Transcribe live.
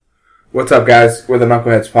What's up, guys? We're the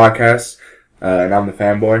Knuckleheads Podcast, and I'm the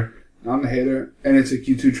fanboy. I'm the hater, and it took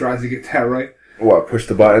you 2 tries to get that right. What, push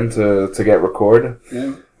the button to get record?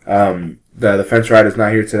 Yeah. The fence rider's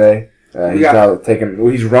not here today.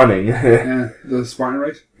 He's running. Yeah, the Spartan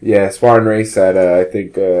race? Yeah, Spartan race at, I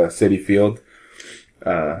think, City Field.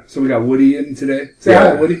 So we got Woody in today. Say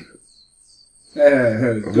hi, Woody.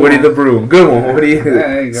 Woody the Broom. Good one, Woody.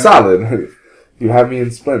 There you go. Solid. You have me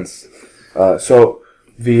in splints.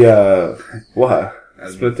 What?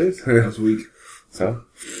 Splinters? That was weak. So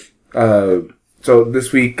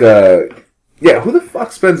this week, who the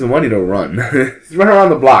fuck spends the money to run? Just run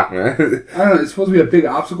around the block, man. I don't know, it's supposed to be a big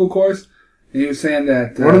obstacle course, and he was saying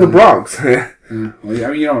that... Run in the Bronx. Well, I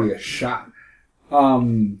mean, you don't want to get shot. I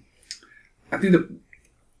don't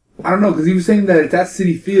know, because he was saying that at that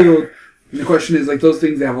City Field, and the question is, like, those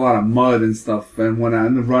things, they have a lot of mud and stuff, and when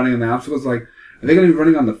I'm running in the obstacles, like, are they going to be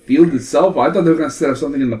running on the field itself? I thought they were going to set up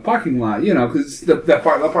something in the parking lot, because that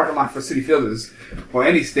parking lot for City Field is, well,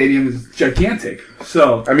 any stadium is gigantic.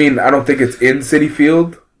 So I mean, I don't think it's in City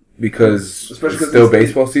Field because especially it's still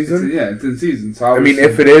baseball season. It's in season. So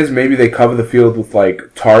if it is, maybe they cover the field with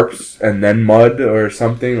like tarps and then mud or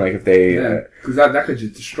something. Like if they, because that could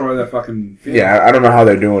just destroy that fucking field. Yeah, I don't know how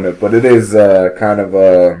they're doing it, but it is kind of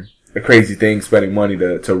a crazy thing spending money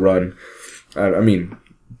to run.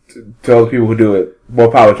 To all the people who do it,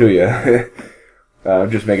 more power to you.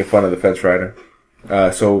 I'm just making fun of the fence rider.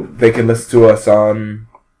 So they can listen to us on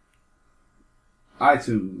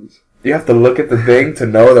iTunes. You have to look at the thing to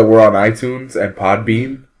know that we're on iTunes and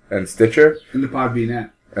Podbean and Stitcher. And the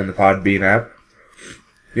Podbean app.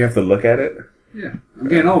 You have to look at it. Yeah. I'm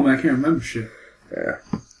getting old, man. I can't remember shit. Yeah.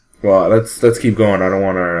 Well, let's keep going. I don't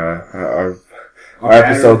want our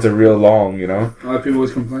episodes are real long, A lot of people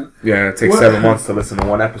always complain. Yeah, it takes 7 months to listen to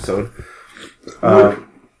one episode. What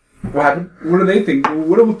happened? What do they think?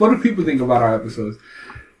 What do people think about our episodes?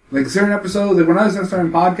 Like certain episodes, like when I was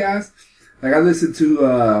starting podcasts, like I listened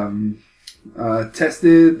to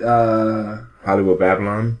Tested, Hollywood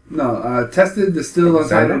Babylon. No, Tested, the Still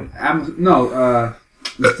Untitled.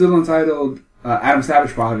 The Still Untitled Adam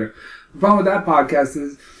Savage Project. The problem with that podcast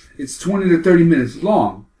is it's 20 to 30 minutes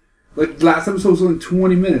long. Like, the last episode was only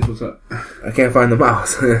 20 minutes. What's up? I can't find the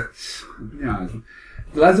mouse. Yeah.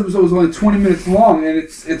 The last episode was only 20 minutes long, and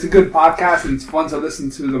it's a good podcast, and it's fun to listen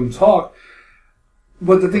to them talk.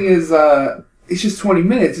 But the thing is, it's just 20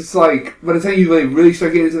 minutes. It's like, by the time you like really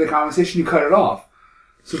start getting into the conversation, you cut it off.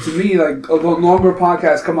 So to me, like, a longer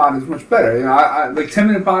podcast come out is much better. I like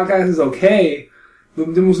 10-minute podcast is okay,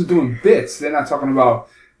 but they're mostly doing bits. They're not talking about,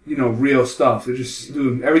 real stuff. They're just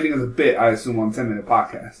doing everything as a bit, I assume, on 10-minute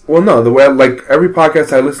podcast. Well, no, the way, like, every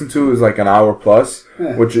podcast I listen to is like an hour plus,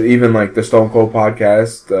 which even like the Stone Cold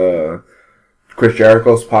podcast, Chris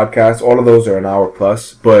Jericho's podcast, all of those are an hour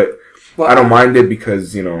plus, but I don't mind it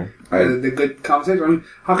because, the good conversation. I mean,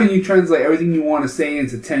 how can you translate everything you want to say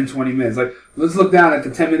into 10, 20 minutes? Like, let's look down at the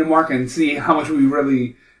 10-minute mark and see how much we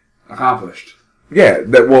really accomplished. Yeah,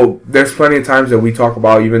 there's plenty of times that we talk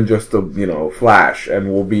about even just the, Flash,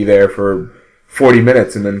 and we'll be there for 40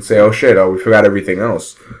 minutes and then say, oh shit, we forgot everything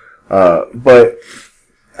else. But,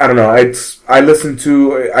 I don't know, I listen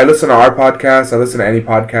to our podcast, I listen to any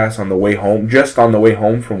podcast on the way home, just on the way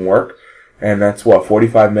home from work, and that's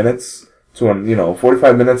 45 minutes to,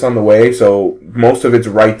 45 minutes on the way, so most of it's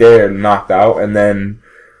right there knocked out, and then,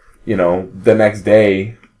 the next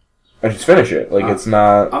day, I just finish it. Like, it's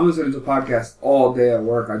not... I'm listening to podcasts all day at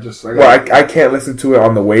work. I can't listen to it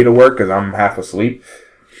on the way to work because I'm half asleep.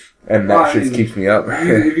 And that shit keeps me up.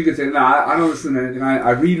 If you could say, I don't listen to anything. I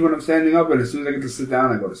read when I'm standing up, and as soon as I get to sit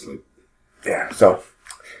down, I go to sleep. Yeah, so...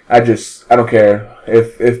 I don't care.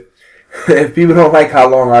 If people don't like how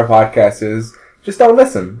long our podcast is, just don't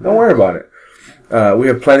listen. Don't worry about it. We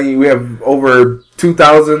have over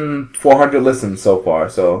 2,400 listens so far,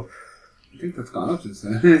 so... I think that's gone up since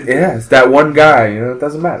then. Yeah, it's that one guy, it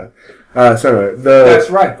doesn't matter. So anyway, that's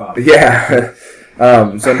right, Bob. Yeah.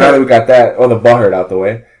 So now that we got that, the butthurt out the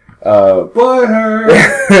way.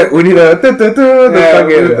 Butthurt! We need the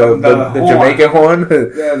Jamaican horn.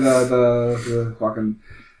 Yeah, the fucking...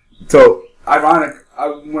 So, ironic,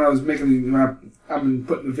 I've been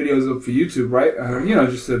putting the videos up for YouTube, right?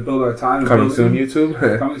 Just to build our time. Coming soon, YouTube?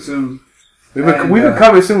 Coming soon. We've been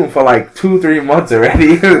coming soon for like 2-3 months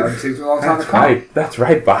already. It takes a long time to come. Right. That's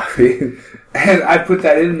right, Bobby. And I put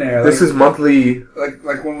that in there. This is monthly. Like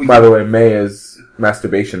when we. By the way, May is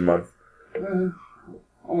masturbation month. I've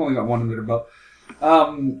only got one under the belt.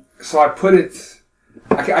 So I put it.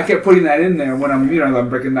 I kept putting that in there when I'm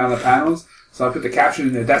breaking down the panels. So I put the caption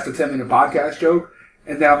in there. That's the 10-minute podcast joke.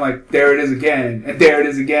 And then I'm like, there it is again, and there it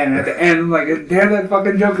is again. And at the end, I'm like, damn, that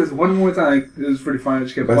fucking joke is one more time. Like, it was pretty funny. I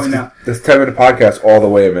just kept pointing out. This 10-minute podcast all the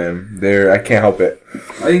way, man. I can't help it.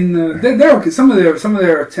 I mean, they're okay. Some of their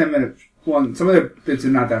 10-minute ones, some of their bits are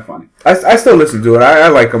not that funny. I still listen to it. I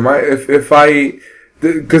like them.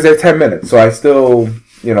 Because they're 10 minutes, so I still,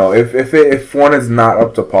 if one is not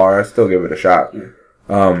up to par, I still give it a shot. Yeah.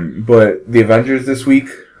 But the Avengers this week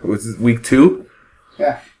was week 2.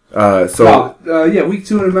 Yeah. Week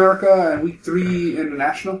 2 in America and week 3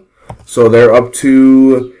 international. So they're up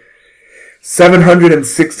to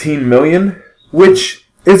 $716 million, which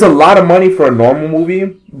is a lot of money for a normal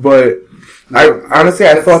movie. But I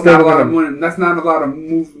thought they were going to. That's not a lot of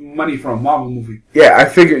money for a Marvel movie. Yeah, I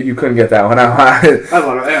figured you couldn't get that one. That's a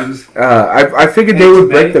lot of M's. I figured they would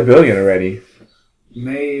break the billion already.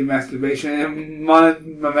 May masturbation,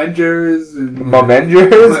 Avengers, and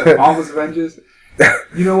Marvel's Avengers.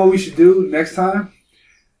 You know what we should do next time?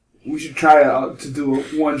 We should try to do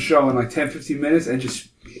one show in like 10-15 minutes and just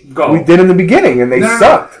go. We did in the beginning and they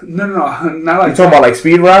sucked. No, not like. You talking about like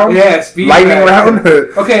speed round? Yeah, speed lightning round.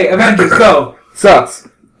 Okay, Avengers, go. Sucks.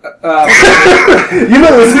 You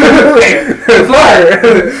know what's flyer.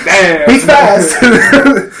 Damn. He's fast.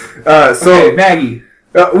 Okay, Maggie.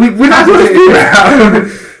 We're not doing speed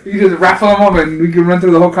round. You just raffle them up and we can run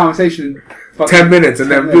through the whole conversation. 10 minutes,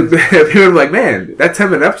 and then people are like, man, that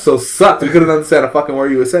 10-minute episode sucked. We couldn't understand a fucking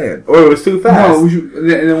word you were saying. Or it was too fast. No, and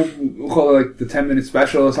then we'll call it like the 10-minute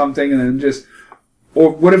special or something, and then just...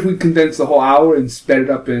 Or what if we condensed the whole hour and sped it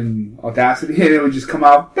up in Audacity, and it would just come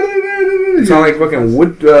out... It sound like fucking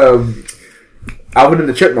Alvin and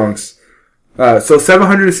the Chipmunks. So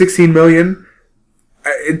 $716 million.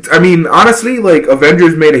 I mean, honestly, like,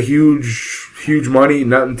 Avengers made a huge money,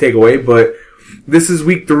 nothing to take away, but... This is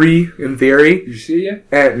week 3 in theory. Did you see it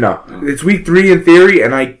yet? And no, it's week 3 in theory,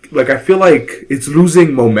 and I feel like it's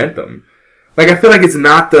losing momentum. Like I feel like it's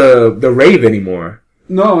not the rave anymore.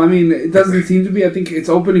 No, I mean it doesn't seem to be. I think its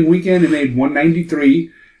opening weekend it made 193.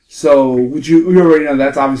 So you already know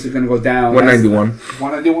that's obviously going to go down. 191.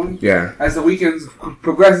 191. Yeah. As the weekends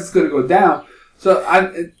progress, it's going to go down. So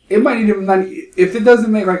it might even not, if it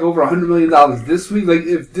doesn't make like over $100 million this week, like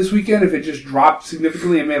if this weekend, if it just dropped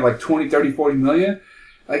significantly and made like 20, 30, 40 million,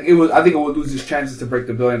 like I think it would lose its chances to break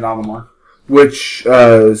the $1 billion mark. Which,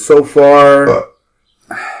 so far,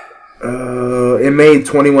 it made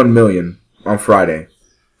 21 million on Friday.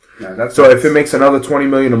 Yeah, so if it makes another 20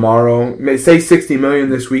 million tomorrow, say 60 million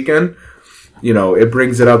this weekend, it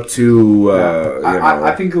brings it up to,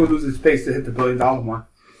 I think it would lose its pace to hit the $1 billion mark.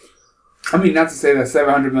 I mean, not to say that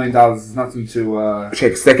 $700 million is nothing to...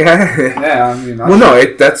 shake a stick at? Yeah, I mean... Well,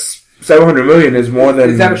 no, that's... $700 million is more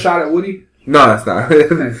than... Is that a shot at Woody? No, that's not.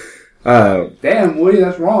 Damn, Woody,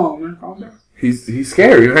 that's wrong, man. Calm down. He's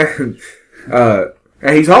scary, man.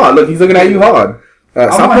 And he's hard. Look, he's looking at you hard.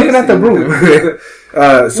 Stop looking at the broom.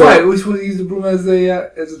 Why? Which one use the broom as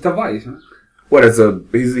a device, huh? What,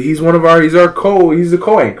 he's one of our... He's a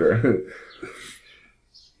co-anchor.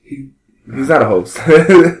 He's not a host.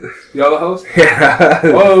 Y'all the host? Yeah.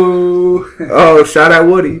 Whoa. Oh, shout out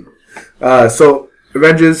Woody. So,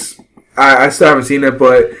 Avengers, I still haven't seen it,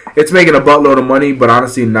 but it's making a buttload of money, but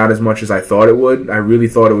honestly not as much as I thought it would. I really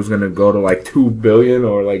thought it was going to go to like $2 billion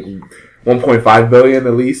or like $1.5 billion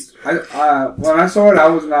at least. When I saw it, I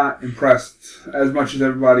was not impressed as much as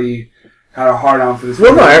everybody had a hard on for this.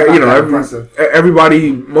 Well, no,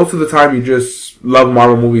 everybody, most of the time you just love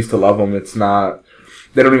Marvel movies to love them. It's not...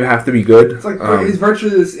 They don't even have to be good. It's like it's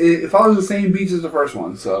virtually it follows the same beats as the first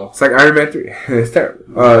one. So it's like Iron Man 3. It's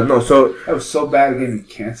terrible. So that was so bad. It gave me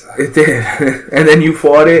cancer. It did. And then you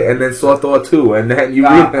fought it, and then saw Thor 2, and then you.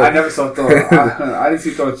 I never saw Thor. I didn't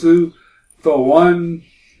see Thor 2. Thor 1.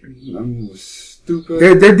 I'm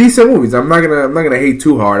stupid. They're decent movies. I'm not gonna hate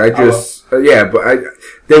too hard.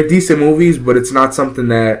 They're decent movies, but it's not something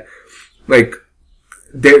that like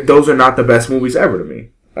those are not the best movies ever to me.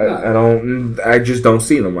 I just don't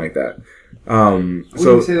see them like that. Would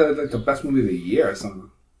you say that like the best movie of the year or something?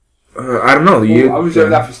 I don't know. I was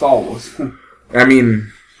reserve that for Star Wars. I mean,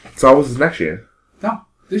 Star Wars is next year. No,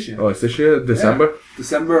 this year. Oh, it's this year? December? Yeah.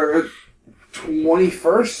 December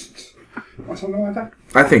 21st or something like that.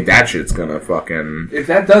 I think that shit's gonna fucking... If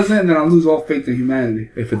that doesn't, then I'll lose all faith in humanity.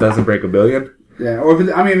 If it doesn't break $1 billion? Yeah, or if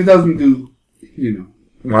it doesn't do,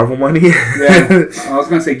 Marvel money? Yeah. I was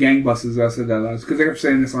going to say gangbusters. I said that last. Because they kept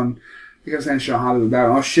saying this on... They kept saying shit on Hollywood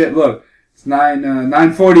Babylon. Oh, shit, look. It's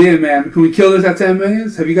 9:40 in, man. Can we kill this at 10 million?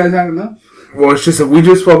 Have you guys had enough? Well, it's just... We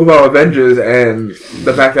just spoke about Avengers and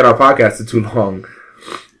the fact that our podcast is too long.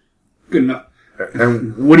 Good enough.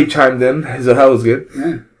 And Woody chimed in. His hell was good.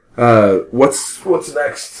 Yeah. What's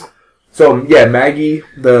next? So yeah, Maggie,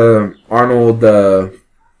 the Arnold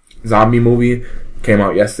zombie movie, came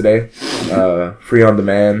out yesterday. Free on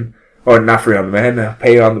demand, or not free on demand.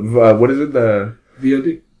 Pay on the what is it? The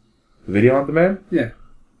VOD. Video on demand. Yeah.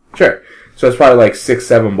 Sure. So it's probably like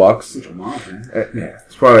 $6-7. Which I'm off, man. Yeah,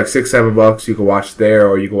 it's probably like $6-7. You can watch it there,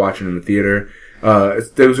 or you can watch it in the theater.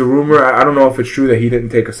 There was a rumor. I don't know if it's true that he didn't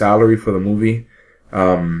take a salary for the movie.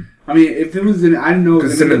 I mean, if it was I didn't know it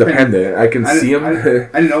was an independent. I can see him. I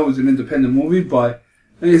didn't know it was an independent movie, but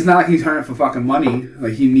I mean, it's not like he's earning for fucking money.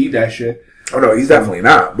 Like, he need that shit. Oh no, he's definitely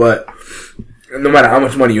not. But no matter how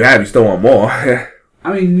much money you have, you still want more.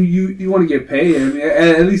 I mean, you want to get paid. I mean,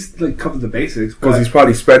 at least like cover the basics. Because he's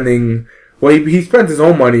probably spending. Well, he spent his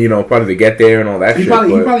own money, probably to get there and all that shit. He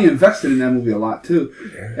probably invested in that movie a lot too.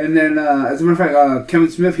 Yeah. And then, as a matter of fact, Kevin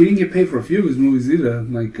Smith, he didn't get paid for a few of his movies either.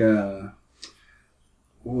 Like,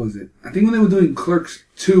 what was it? I think when they were doing Clerks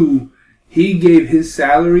 2, he gave his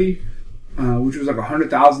salary, which was like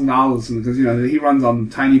 $100,000, because he runs on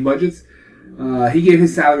tiny budgets. He gave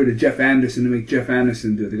his salary to Jeff Anderson to make Jeff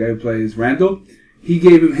Anderson do it, the guy who plays Randall. He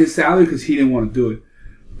gave him his salary because he didn't want to do it.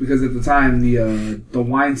 Because at the time, the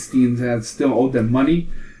Weinsteins had still owed them money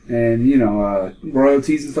and,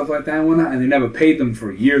 royalties and stuff like that and whatnot, and they never paid them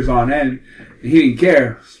for years on end. And he didn't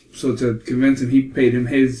care. So to convince him, he paid him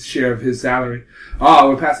his share of his salary. Oh,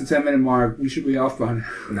 we're past the 10-minute mark. We should be off on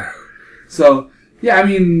it. So, yeah, I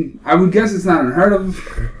mean, I would guess it's not unheard of,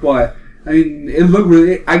 but, I mean, it looked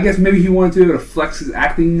really... I guess maybe he wanted to be able to flex his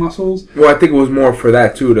acting muscles. Well, I think it was more for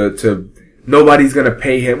that, too, to nobody's going to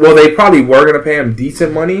pay him. Well, they probably were going to pay him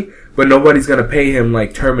decent money, but nobody's going to pay him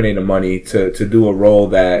like Terminator money to do a role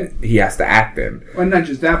that he has to act in. Well, not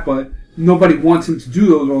just that, but nobody wants him to do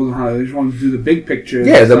those roles in Hollywood. They just want him to do the big picture.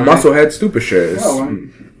 Yeah, the musclehead stupid shit. Well,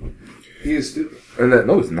 he is stupid. And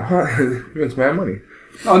no, he's not. He makes mad money.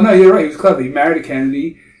 Oh, no, you're right. He was clever. He married a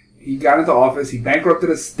Kennedy. He got into office. He bankrupted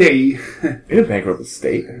a state. He didn't bankrupt the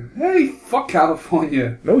state. Hey, fuck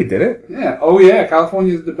California. No, he didn't. Yeah. Oh, yeah.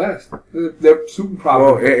 California is the best. They're super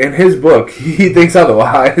profitable. Well, in his book, he thinks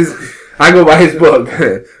otherwise. I go by his book.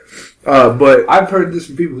 But I've heard this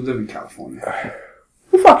from people who live in California.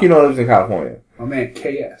 Who the fuck lives in California? My man,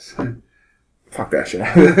 KS. Fuck that shit.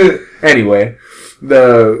 Anyway,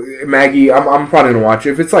 the Maggie, I'm probably gonna watch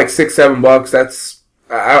it. If it's like $6-7, that's...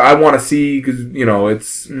 I want to see, because,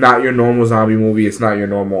 it's not your normal zombie movie. It's not your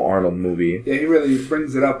normal Arnold movie. Yeah, he really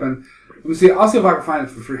brings it up. And I'll see if I can find it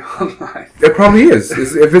for free online. It probably is.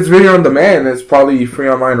 If it's video on demand, it's probably free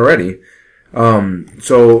online already.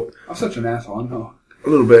 So... I'm such an asshole, I know. A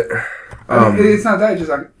little bit. I mean, it's not that, it's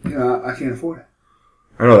just, I can't afford it.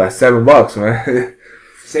 I know, that's $7, man.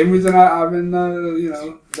 Same reason I've been,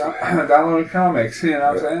 downloading comics, you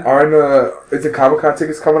know what I'm saying? Is the Comic-Con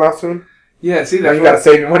tickets coming out soon? Yeah, see, that's you gotta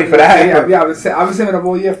save your money for that. Yeah, I've been saving up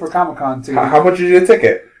all year for Comic-Con tickets. How much is your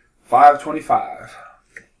ticket? $5.25.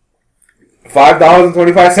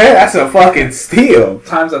 $5.25? That's a fucking steal.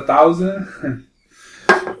 Times 1,000.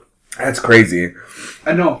 That's crazy.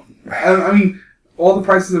 I know. I mean, all the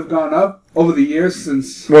prices have gone up over the years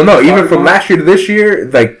since... Well, no, even from last year to this year,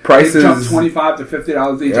 like, prices... They jumped $25 to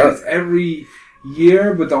 $50 each. Yeah. It's every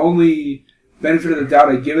year, but the only benefit of the doubt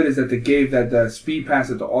I give it is that they gave that speed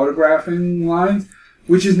pass at the autographing lines,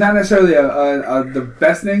 which is not necessarily the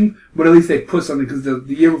best thing, but at least they put something, because the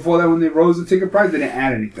year before that, when they rose the ticket price, they didn't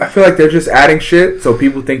add anything. I feel like they're just adding shit so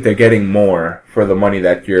people think they're getting more for the money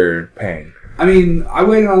that you're paying. I mean, I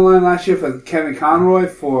waited online last year for Kevin Conroy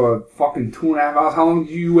for fucking 2.5 hours. How long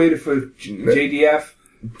did you wait for JDF?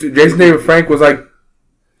 Jason David Frank was like,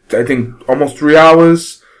 I think, almost 3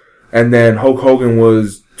 hours, and then Hulk Hogan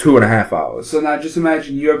was 2.5 hours. So now just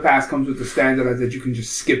imagine your pass comes with the standard that you can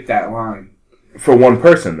just skip that line. For one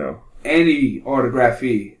person, though. Any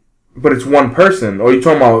autographee. But it's one person. Or you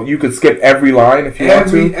talking about you could skip every line if you want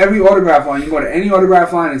to? Every autograph line. You can go to any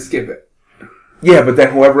autograph line and skip it. Yeah, but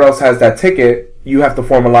then whoever else has that ticket, you have to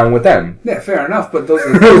form a line with them. Yeah, fair enough, but those are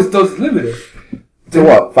limited. To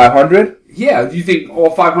what, 500? Yeah, do you think all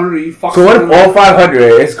 500 you fuck? So what if all 500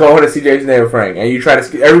 is going to see Jason David Frank, and you try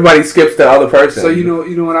to everybody skips the other person? So you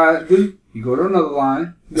know what I do? You go to another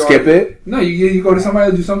line. Skip it? No, you go to somebody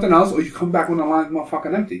to do something else, or you come back when the line's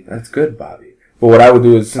motherfucking empty. That's good, Bobby. But what I would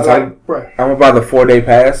do is, since I'm gonna buy the 4-day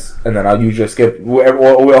pass, and then I'll use your skip.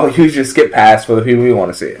 We'll use your skip pass for the people we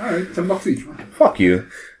want to see. All right, $10 each. Man. Fuck you.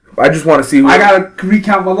 I just want to see. I gotta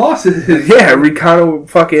recount my losses. Yeah, recount.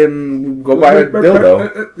 Fucking go buy a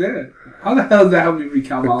dildo. Yeah. How the hell does that help me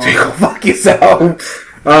recount my losses? Go fuck yourself.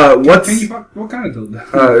 What kind of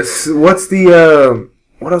dildo? What's the?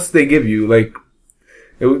 What else do they give you? Like,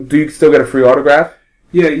 do you still get a free autograph?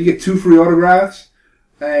 Yeah, you get 2 free autographs.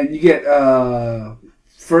 And you get 4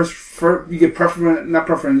 first you get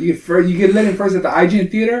you get let in first at the IGN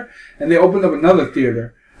theater, and they opened up another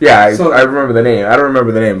theater. Yeah, I remember the name. I don't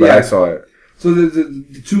remember the name, but I saw it. So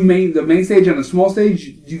the main stage and the small stage,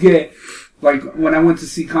 you get, like, when I went to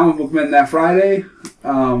see Comic Book Men that Friday,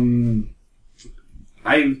 all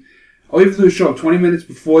you have to do is show up 20 minutes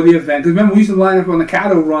before the event. Because remember, we used to line up on the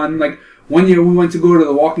cattle run. Like, one year we went to go to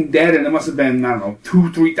The Walking Dead, and there must have been, I don't know,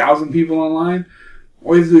 3,000 people online.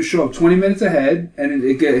 All you have to do is show up 20 minutes ahead, and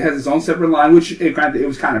it has its own separate line, which, granted, it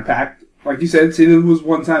was kind of packed. Like you said, see, there was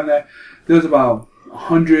one time that there was about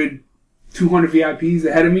 100, 200 VIPs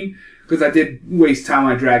ahead of me, because I did waste time.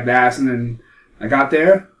 I dragged ass, and then I got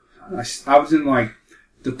there. I was in, like,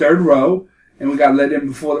 the third row, and we got let in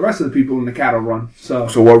before the rest of the people in the cattle run. So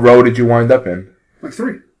what row did you wind up in? Like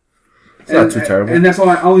 3. It's not too terrible. And that's all.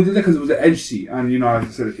 I only did that because it was the edge seat. And, I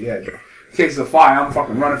sit at the edge. In case of a fire, I'm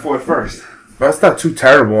fucking running for it first. That's not too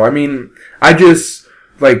terrible. I mean, I just,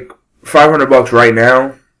 like, $500 right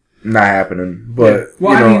now, not happening. But,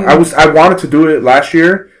 yeah. Well, I wanted to do it last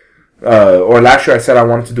year. Or last year I said I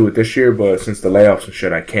wanted to do it this year, but since the layoffs and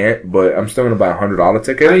shit, I can't. But I'm still gonna buy $100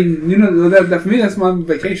 ticket. I mean, that for me, that's my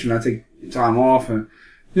vacation. I take time off, and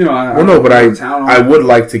I would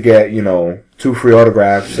like to get 2 free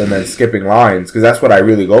autographs and then skipping lines, because that's what I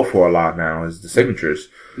really go for a lot now is the signatures.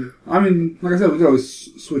 I mean, like I said, we could always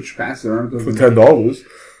switch past it around for $10.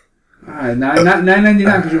 Alright, $9.99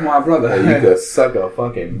 because you're my brother. You could suck a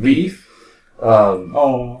fucking beef.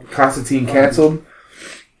 Constantine canceled.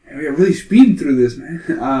 We're really speeding through this,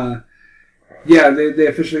 man. They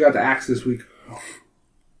officially got the axe this week.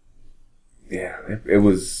 Yeah, it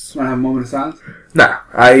was. Want to have a moment of silence? Nah,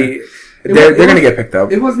 they're gonna get picked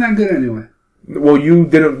up. It wasn't that good anyway. Well, you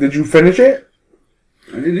didn't. Did you finish it?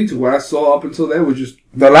 I didn't need to. What I saw up until then was just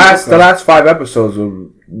the last 5 episodes were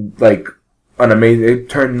like an amazing. It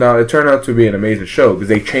turned out to be an amazing show because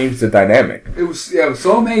they changed the dynamic. It was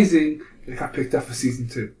so amazing. It got picked up for season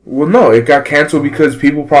 2. Well, no, it got canceled because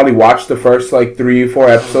people probably watched the first 3 or 4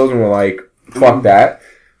 episodes and were like, "Fuck that."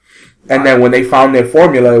 And then when they found their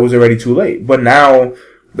formula, it was already too late. But now,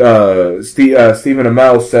 Stephen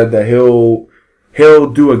Amell said that he'll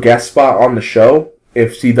do a guest spot on the show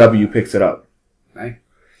if CW picks it up. Right.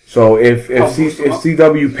 So if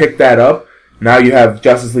CW picked that up, now you have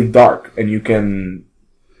Justice League Dark, and you can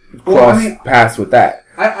pass with that.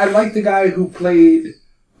 I like the guy who played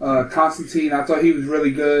Constantine. I thought he was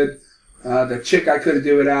really good. The chick I could have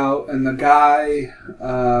do it out, and the guy.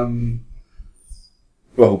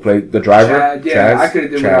 Who played the driver? Chad, yeah, I could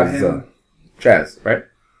have did without him. Chaz, right?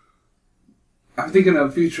 I'm thinking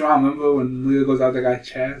of Futurama. Remember when Leo goes out, the guy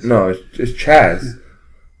Chaz? No, it's Chaz.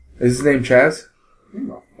 Is his name Chaz?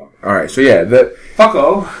 No, Alright, so yeah,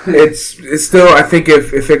 Fucko. it's still, I think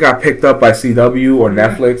if it got picked up by CW or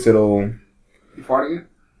Netflix, it'll... You fart again?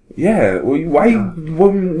 Yeah, well,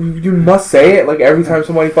 you must say it like every time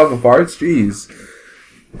somebody fucking farts? Jeez.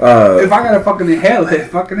 If I gotta fucking inhale it,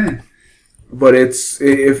 fucking in. But it's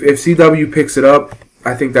if CW picks it up,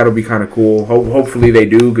 I think that'll be kind of cool. Hopefully they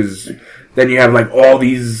do, because then you have all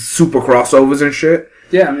these super crossovers and shit.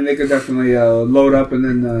 Yeah, I mean they could definitely load up, and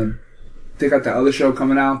then they got the other show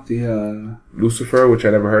coming out, the Lucifer, which I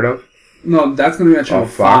never heard of. No, that's gonna be on Channel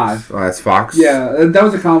 5. Oh, that's Fox. Yeah, that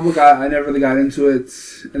was a comic book. I never really got into it.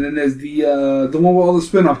 And then there's the one with all the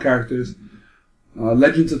spin-off characters.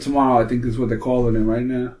 Legends of Tomorrow, I think is what they're calling it right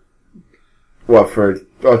now. What, for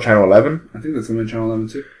Channel 11? I think that's going to be Channel 11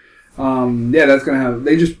 too. Yeah, that's going to have...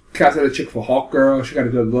 They just casted a chick for Hawkgirl. She got a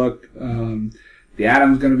good look. The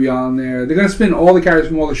Atom's going to be on there. They're going to spin all the characters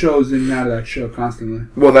from all the shows in and out of that show constantly.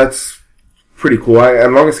 Well, that's pretty cool.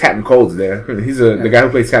 As long as Captain Cold's there. The guy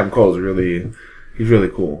who plays Captain Cold is he's really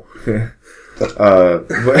cool. But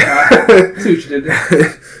see what you did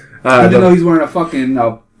there. Even though he's wearing a fucking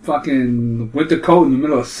winter coat in the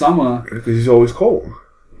middle of summer. Because he's always cold.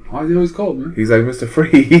 Why is he always cold, man? He's like Mr.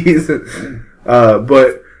 Freeze.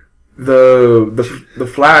 But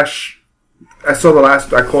the Flash, I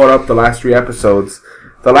caught up the last 3 episodes.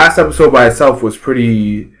 The last episode by itself was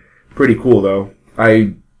pretty cool though.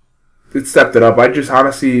 It stepped it up. I just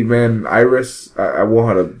honestly, man, Iris, I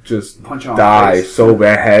want her to just punch on die so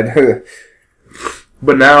bad.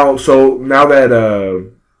 But now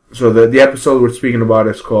that the episode we're speaking about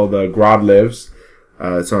is called Grodd Lives.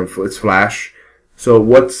 It's Flash.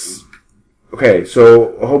 So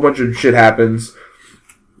so a whole bunch of shit happens.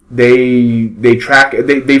 They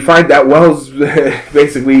find that Wells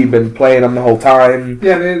basically been playing them the whole time.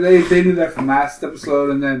 Yeah, they knew that from last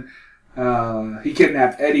episode, and then he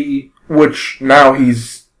kidnapped Eddie. Which now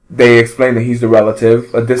they explain that he's the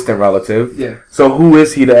relative, a distant relative. Yeah. So who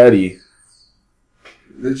is he to Eddie?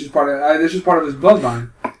 That's just part of his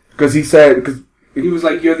bloodline. Because he said... Cause he was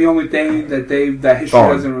like, you're the only thing that history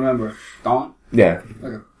Thawne. doesn't remember. Thawne? Yeah.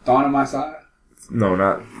 Like a thorn in my side? No,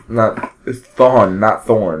 not... It's Thawne, not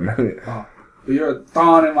Thorn. Oh. But you're a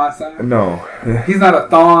thorn in my side? No. He's not a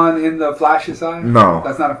thorn in the Flash's side? No.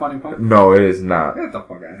 That's not a funny pun? No, it is not. Get the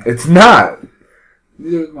fuck out of here. It's not.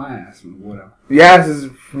 Neither is my ass, but whatever. Yes,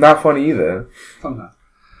 is not funny either. Sometimes.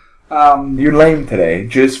 You're lame today.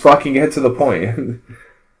 Just fucking get to the point.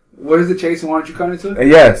 What is it, Chase? Why don't you cut into it?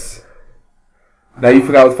 Yes. Now you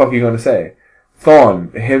forgot what the fuck you're going to say.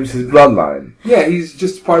 Thawne, him's his bloodline. Yeah, he's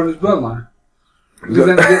just part of his bloodline.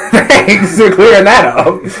 Thanks for clearing that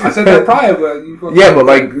up. I said that prior, but... Yeah, but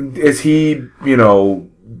like, is he,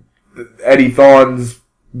 Eddie Thawne's,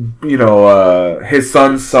 his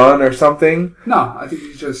son's son or something? No, I think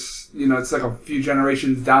he's just, it's like a few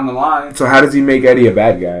generations down the line. So how does he make Eddie a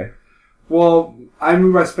bad guy? Well, I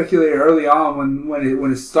remember I speculated early on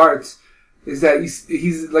when it starts, is that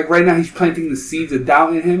he's like right now he's planting the seeds of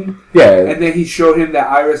doubt in him. Yeah. And then he showed him that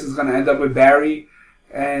Iris is going to end up with Barry.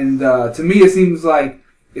 And to me, it seems like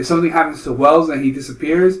if something happens to Wells and he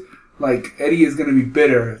disappears, like Eddie is going to be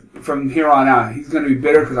bitter from here on out. He's going to be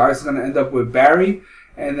bitter because Iris is going to end up with Barry,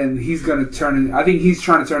 and then he's going to I think he's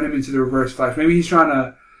trying to turn him into the Reverse Flash. Maybe he's trying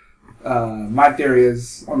to. My theory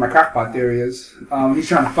is, or my crackpot theory is, he's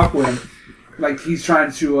trying to fuck with him. Like he's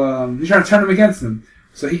trying to turn him against him,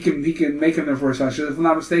 so he can make him the Reverse Flash. If I'm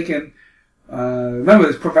not mistaken. Remember,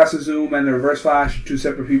 there's Professor Zoom and the Reverse Flash, two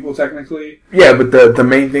separate people technically. Yeah, but the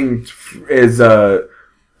main thing is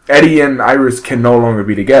Eddie and Iris can no longer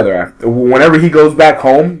be together. Whenever he goes back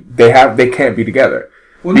home, they can't be together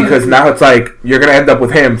because now it's like you're gonna end up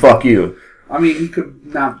with him. Fuck you. I mean, he could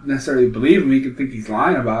not necessarily believe him. He could think he's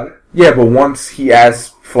lying about it. Yeah, but once he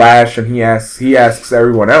asks Flash and he asks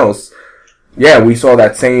everyone else, yeah, we saw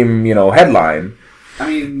that same headline. I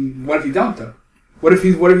mean, what if he don't though? What if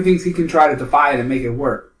he thinks he can try to defy it and make it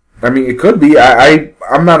work? I mean, it could be.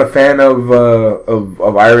 I'm not a fan of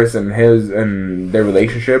Iris and their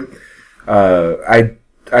relationship. I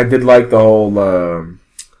did like the whole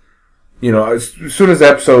as soon as the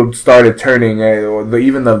episode started turning,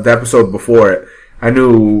 even the episode before it, I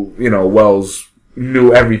knew Wells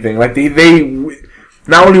knew everything. Like they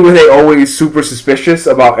not only were they always super suspicious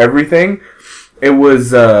about everything, it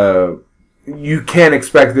was. You can't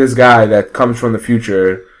expect this guy that comes from the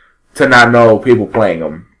future to not know people playing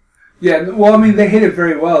him. Yeah, well, I mean, they hit it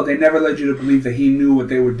very well. They never led you to believe that he knew what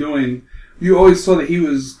they were doing. You always saw that he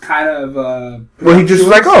was kind of... well, he just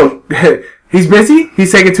was like, oh, he's busy?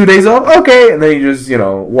 He's taking 2 days off? Okay. And then he just,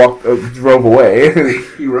 drove away.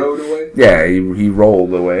 He rode away? Yeah, he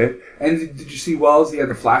rolled away. And did you see Wells? He had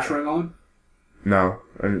the flash ring on? No.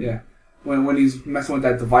 Yeah. When he's messing with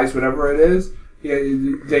that device, whatever it is... Yeah,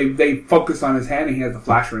 they focus on his hand and he has the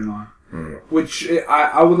flash ring on, which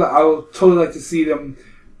I would totally like to see them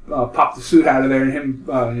pop the suit out of there and him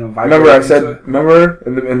Remember I said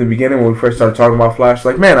in the beginning when we first started talking about Flash,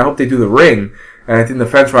 like, man, I hope they do the ring, and I think the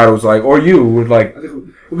fence rider was like, or you would like,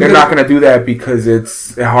 they're not going to do that because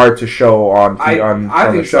it's hard to show on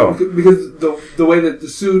the show. So, because the way that the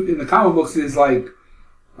suit in the comic books is like.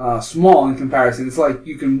 Small in comparison. It's like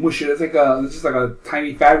you can mush it. It's just like a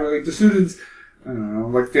tiny fabric. Like the suit is, I don't know,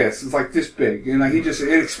 like this. It's like this big, and like it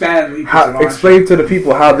expands. Explain to the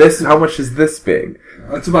people how much is this big?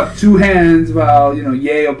 It's about 2 hands, about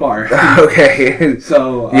yay apart. Okay,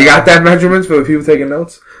 so you got that measurements for the people taking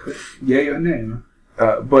notes? Yay or nay?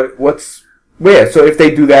 But so if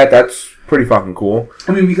they do that, that's pretty fucking cool.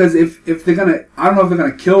 I mean, because if they're gonna, I don't know if they're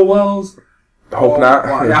gonna kill Wells. Hope not.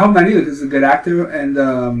 Well, I hope not either because he's a good actor. And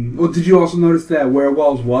did you also notice that where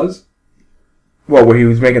Wells was? What, where he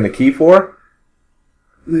was making the key for?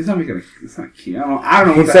 He's not making it's not a key. I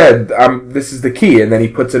don't know. He said, "This is the key," and then he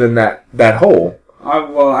puts it in that hole.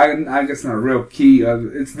 I guess not a real key.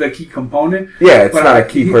 It's the key component. Yeah, it's not a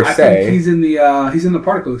key per se. I think he's in the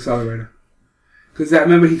particle accelerator. Because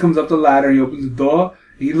remember he comes up the ladder and he opens the door.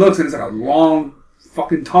 And he looks and it's like a long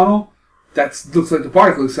fucking tunnel. That looks like the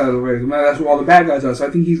particle accelerator. That's where all the bad guys are. So I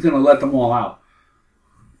think he's going to let them all out.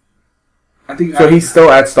 He's still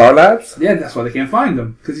at Star Labs? Yeah, that's why they can't find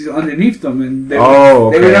him. Because he's underneath them. And they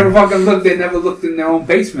would never fucking look. They never looked in their own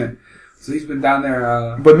basement. So he's been down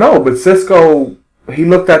there. But Cisco, he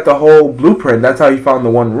looked at the whole blueprint. That's how he found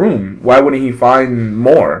the one room. Why wouldn't he find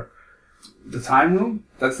more? The time room?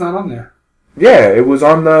 That's not on there. Yeah, it was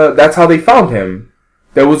on that's how they found him.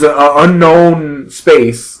 There was an unknown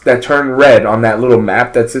space that turned red on that little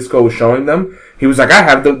map that Cisco was showing them. He was like, I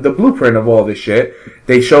have the blueprint of all this shit.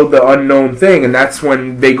 They showed the unknown thing, and that's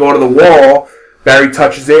when they go to the wall, Barry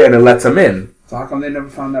touches it, and it lets him in. So how come they never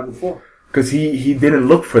found that before? Because he didn't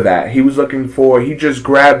look for that. He was looking for... He just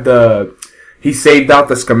grabbed he saved out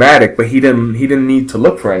the schematic, but he didn't need to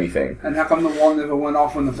look for anything. And how come the wall never went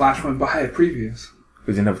off when the Flash went by it previous?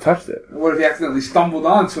 Because he never touched it. What if he accidentally stumbled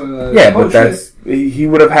onto it? Yeah, but that's... He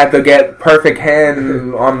would have had to get perfect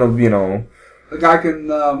hand on the, The guy can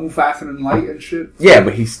move faster than light and shit. Yeah,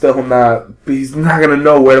 but he's still not... He's not going to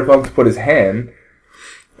know where the fuck to put his hand.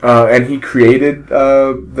 And he created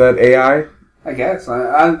that AI. I guess.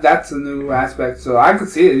 That's a new aspect. So I could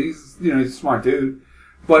see it. He's a smart dude.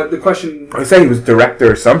 But the question... I said he was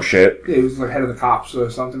director or some shit. Yeah, he was like head of the cops or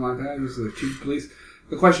something like that. He was the chief of police.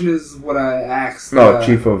 The question is what I asked... No,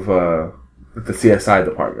 chief of the CSI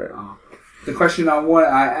department. The question I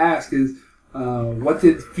ask is, what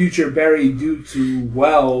did future Barry do to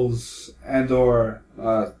Wells and or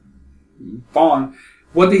Thawne?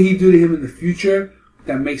 What did he do to him in the future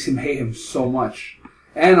that makes him hate him so much?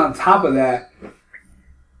 And on top of that,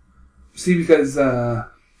 see, because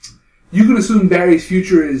you can assume Barry's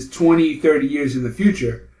future is 20, 30 years in the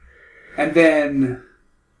future. And then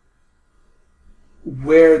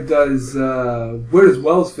where does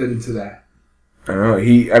Wells fit into that? I don't know.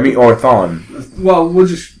 Or Thawne. Well, we'll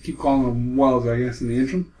just keep calling him Wells, I guess, in the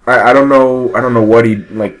interim. I don't know what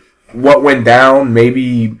what went down.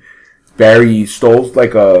 Maybe Barry stole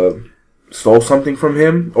something from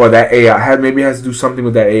him, or that AI maybe has to do something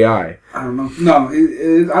with that AI. I don't know. No,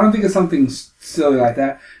 I don't think it's something silly like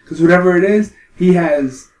that. Because whatever it is, he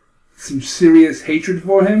has some serious hatred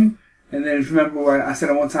for him. And then remember what I said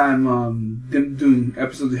at one time, them doing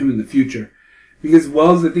episodes of him in the future. Because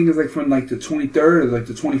Wells, I think, is from the 23rd or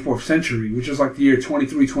the 24th century, which is the year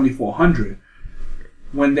 2400.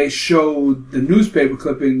 When they showed the newspaper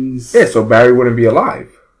clippings. Yeah, so Barry wouldn't be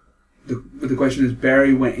alive. But the question is,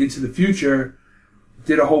 Barry went into the future,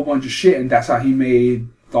 did a whole bunch of shit, and that's how he made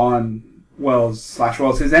Thawne Wells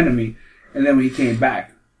his enemy. And then when he came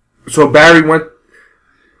back. So Barry went...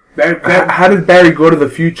 How did Barry go to the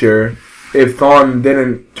future if Thawne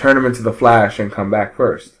didn't turn him into the Flash and come back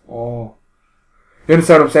first? Oh. You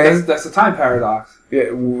understand what I'm saying? That's a time paradox.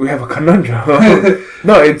 Yeah, we have a conundrum.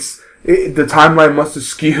 No, the timeline must have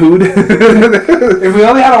skewed. If we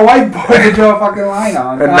only had a whiteboard to draw a fucking line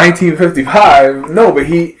on. In 1955, no, but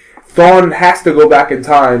Thawne has to go back in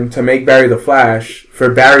time to make Barry the Flash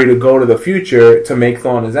for Barry to go to the future to make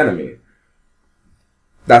Thawne his enemy.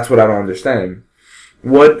 That's what I don't understand.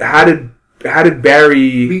 How did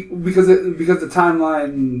Barry... Because the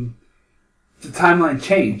timeline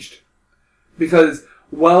changed. Because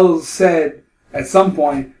Wells said at some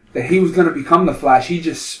point that he was going to become the Flash. He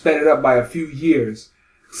just sped it up by a few years.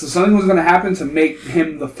 So something was going to happen to make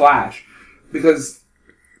him the Flash. Because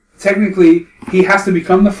technically, he has to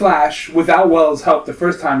become the Flash without Wells' help the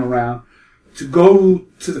first time around to go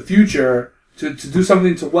to the future to do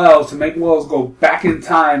something to Wells, to make Wells go back in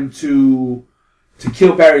time to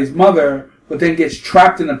kill Barry's mother, but then gets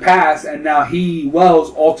trapped in the past, and now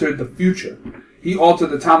Wells altered the future. He altered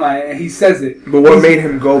the timeline, and he says it. But what made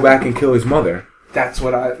him go back and kill his mother? That's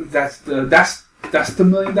the $1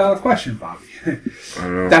 million question, Bobby. I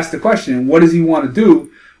don't know. That's the question. What does he want to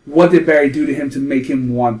do? What did Barry do to him to make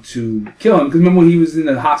him want to kill him? Because remember when he was in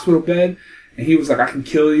the hospital bed, and he was like, "I can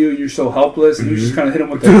kill you. You're so helpless." And he was just kind of hit him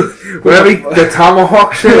with the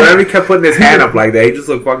tomahawk shit. Whenever he kept putting his hand up like that, he just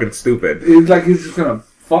looked fucking stupid. It's like he's just gonna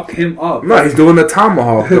fuck him up. No, he's doing the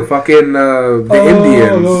tomahawk. The fucking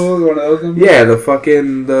Indians. Yeah,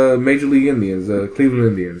 the Major League Indians, the Cleveland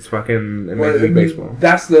Indians, fucking in Major League Baseball.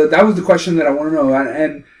 That was the question that I want to know,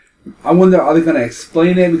 and I wonder, are they going to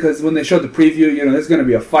explain it? Because when they showed the preview, there's going to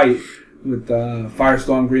be a fight with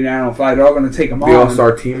Firestorm, Green Arrow, Fly. They're all going to take them on. The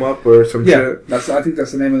All-Star Team Up or some shit? I think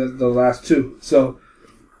that's the name of the last two. So,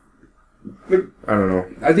 I don't know.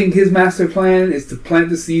 I think his master plan is to plant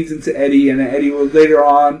the seeds into Eddie, and then Eddie will later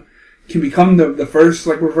on can become the first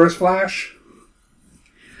Reverse Flash.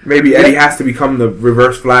 Maybe Eddie has to become the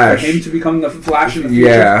Reverse Flash. For him to become the Flash in the future.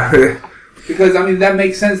 Yeah. Because that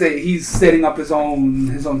makes sense that he's setting up his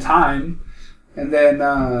own time, and then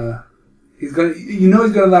he's gonna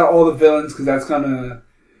let out all the villains because that's gonna.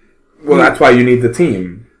 Well, that's why you need the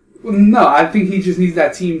team. Well, no, I think he just needs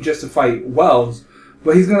that team just to fight Wells,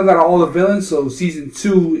 but he's gonna let out all the villains. So season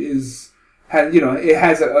 2 it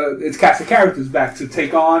has its cast of characters back to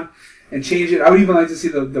take on and change it. I would even like to see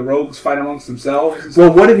the rogues fight amongst themselves.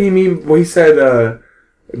 Well, what did he mean? Well, he said.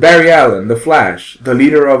 Barry Allen, the Flash, the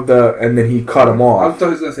leader of and then he cut him off. I thought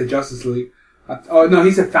he was going to say Justice League. No,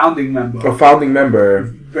 he's a founding member. A founding member.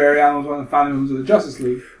 Barry Allen was one of the founding members of the Justice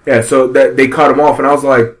League. Yeah, so they cut him off, and I was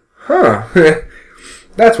like, huh.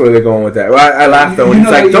 That's where they're going with that. Well, I laughed though, and he's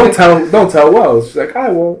like, don't tell Wells. She's like, I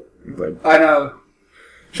won't. Like, I know.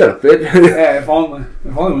 Shut up, bitch. Yeah, if only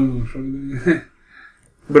we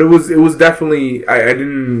But it was definitely, I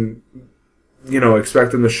didn't,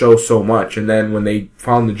 expect them to show so much. And then when they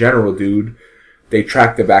found the general dude, they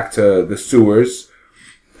tracked it back to the sewers.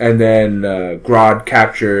 And then Grodd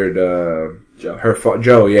captured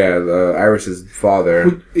Joe, Iris's father.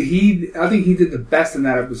 I think he did the best in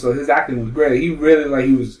that episode. His acting was great. He really,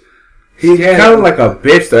 he was... He kind of like a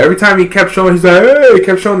bitch, though. Every time he kept showing, he's like, hey! He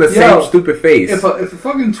kept showing the same stupid face. If a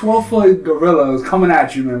fucking 12-foot gorilla was coming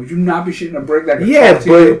at you, man, would you not be shitting a brick that could talk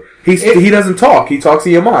to you? He doesn't talk. He talks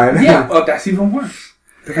in your mind. Yeah, that's even worse.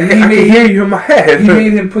 And I can hear you in my head. He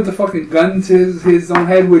made him put the fucking gun to his own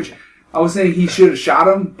head, which I was saying he should have shot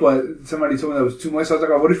him, but somebody told me that was too much. So I was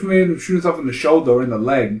like, what if you made him shoot himself in the shoulder or in the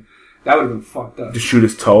leg? That would have been fucked up. Just shoot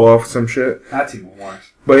his toe off some shit? That's even worse.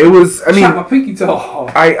 But it was, shot my pinky toe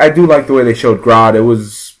off. I do like the way they showed Grodd. It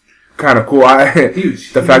was kind of cool.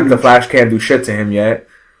 Huge. The fact that the Flash can't do shit to him yet,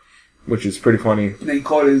 which is pretty funny. And then he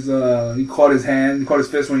caught his hand, he caught his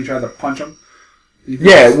fist when he tried to punch him.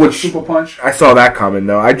 Which super punch. I saw that coming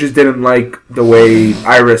though. I just didn't like the way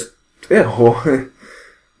Iris. Ew.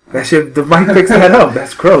 That shit. The mic picks that up.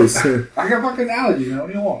 That's gross. I got fucking allergy, man. What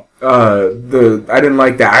do you want? I didn't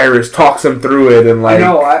like that Iris talks him through it and like. I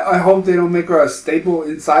know. I hope they don't make her a staple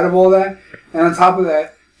inside of all that. And on top of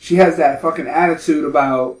that, she has that fucking attitude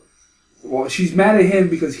about. Well, she's mad at him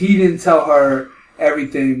because he didn't tell her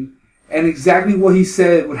everything, and exactly what he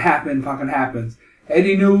said would happen fucking happens.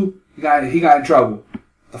 Eddie knew he got in trouble.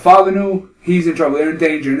 The father knew he's in trouble. They're in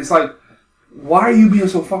danger, and it's like, why are you being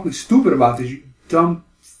so fucking stupid about this? You dumb.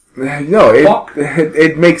 No,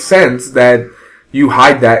 it makes sense that you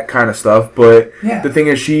hide that kind of stuff, but the thing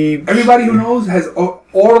is, everybody who knows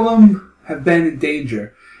all of them have been in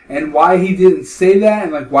danger, and why he didn't say that,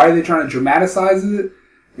 and like why are they trying to dramatize it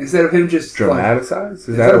instead of him just dramatize?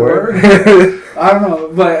 Is that a word? I don't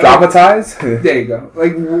know, but dramatize. There you go.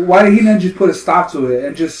 Like, why did he not just put a stop to it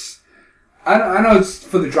and just? I know it's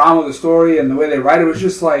for the drama of the story and the way they write it. It was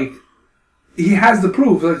just like. He has the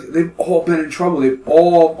proof. Like, they've all been in trouble. They've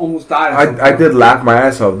all almost died. I did laugh my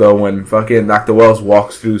ass off, though, when fucking Dr. Wells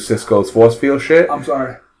walks through Cisco's force field shit. I'm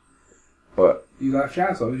sorry. What? You laughed your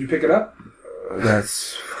ass off. Did you pick it up?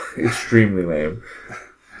 That's extremely lame.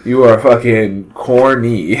 You are fucking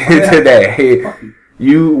corny today. Fuck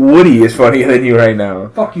you. Woody is funnier than you right now.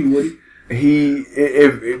 Fuck you, Woody.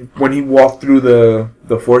 When he walked through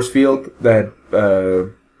the force field that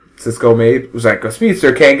Cisco made, it was like, a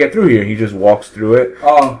speedster can't get through here. He just walks through it.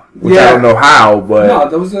 Oh, which I don't know how, but no,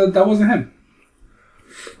 that wasn't him.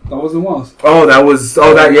 That wasn't Wells. Oh, that was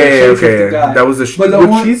okay. That was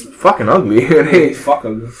she's fucking ugly. He's fuck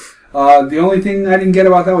ugly. The only thing I didn't get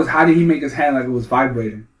about that was how did he make his hand like it was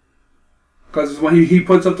vibrating? Because when he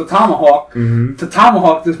puts up the tomahawk, to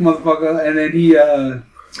tomahawk this motherfucker, and then he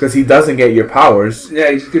because he doesn't get your powers. Yeah,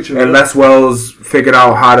 he just gets your... Unless Wells figured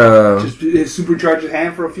out how to... Just supercharge his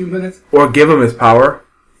hand for a few minutes? Or give him his power.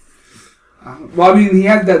 Well, I mean, he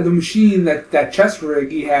had the machine, that chest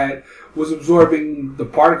rig he had was absorbing the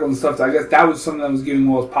particles and stuff. So I guess that was something that was giving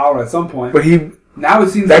Wells power at some point. But now it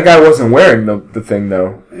seems that guy wasn't wearing the thing,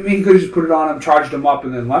 though. I mean, he could have just put it on him, charged him up,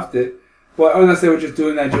 and then left it. Well, unless they were just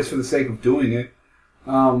doing that just for the sake of doing it.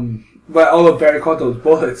 But although Barry caught those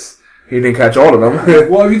bullets... He didn't catch all of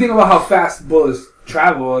them. Well, if you think about how fast bullets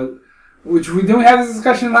travel, which didn't we have this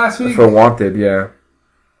discussion last week? For Wanted, yeah.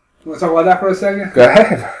 You want to talk about that for a second? Go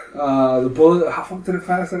ahead. The bullet, how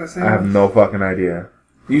fast did I say? I have no fucking idea.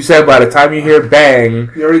 You said by the time you hear bang,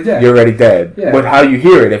 you're already dead. You're already dead. Yeah. But how do you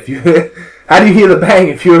hear it? How do you hear the bang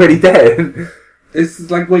if you're already dead?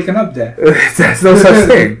 It's like waking up dead. There's no such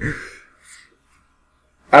thing.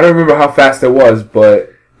 I don't remember how fast it was, but...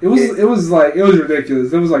 It was ridiculous.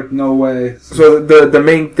 There was like no way. So the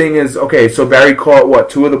main thing is, okay, so Barry caught what,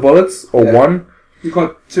 2 of the bullets? Or 1? He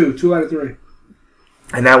caught 2 out of 3.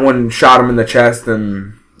 And that one shot him in the chest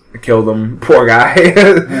and killed him. Poor guy.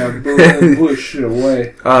 Blew his shit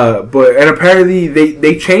away. And apparently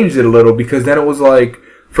they changed it a little because then it was like,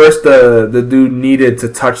 first the dude needed to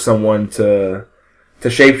touch someone to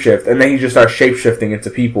shapeshift, and then he just started shapeshifting into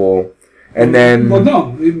people. And then... Well,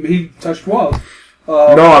 no, he touched Wells.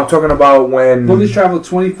 No, I'm talking about when... Bullets travel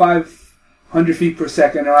 2,500 feet per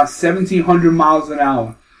second, around 1,700 miles an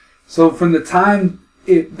hour. So from the time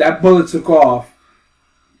that bullet took off,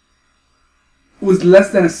 it was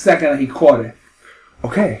less than a second that he caught it.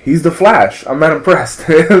 Okay, he's the Flash. I'm not impressed.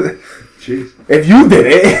 Jeez. If you did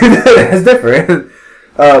it, that's different.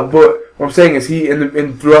 But what I'm saying is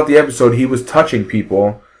throughout the episode, he was touching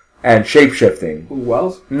people and shapeshifting. Who,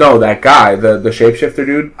 Wells? No, that guy, the shapeshifter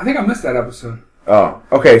dude. I think I missed that episode. Oh,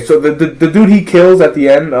 okay. So the dude he kills at the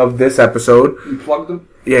end of this episode... You plugged him?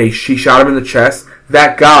 Yeah, she shot him in the chest.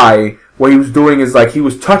 That guy, what he was doing is like he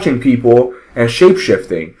was touching people and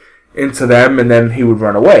shapeshifting into them, and then he would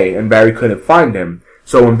run away, and Barry couldn't find him.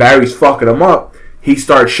 So when Barry's fucking him up, he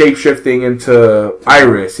starts shapeshifting into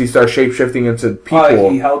Iris. He starts shapeshifting into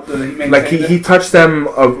people. He helped. He touched them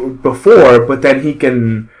before, but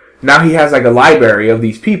then now he has like a library of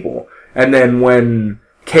these people. And then when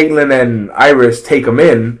Caitlin and Iris take him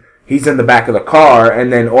in, he's in the back of the car,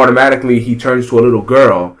 and then automatically he turns to a little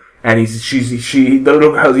girl, and the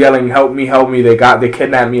little girl's yelling, "Help me, help me! They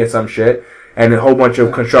kidnapped me," or some shit. And a whole bunch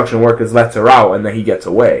of construction workers lets her out, and then he gets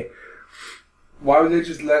away. Why would they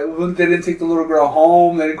just they didn't take the little girl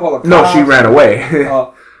home? They didn't call the cops? No, she ran away.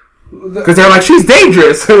 Because they're like, she's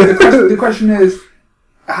dangerous. The question is,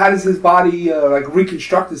 how does his body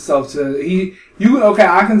reconstruct itself to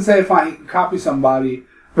I can say fine, he can copy somebody.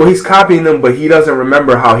 Well, he's copying them, but he doesn't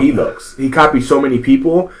remember how he looks. He copies so many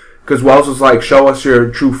people because Wells was like, "Show us your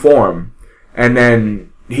true form," and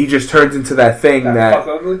then he just turns into that thing that fuck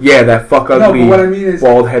ugly? Yeah, that fuck ugly. No, but what I mean is,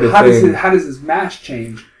 bald-headed thing. How does his mass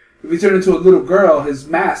change? If he turns into a little girl, his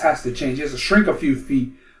mass has to change. He has to shrink a few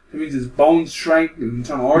feet. That means his bones shrink, his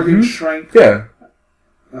internal organs shrink. Yeah.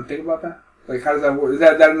 Think about that. Like, how does that work? Is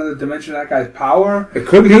that another dimension of that guy's power? It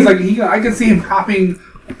could be. I can see him copying.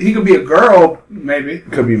 He could be a girl, maybe.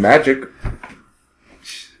 It could be magic.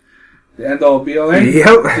 The end all be all.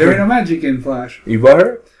 Yep. There ain't no magic in Flash. You bought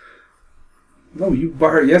her? No, you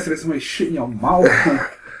bought her yesterday. Somebody shit in your mouth.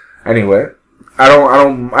 Anyway, I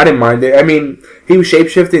didn't mind it. I mean, he was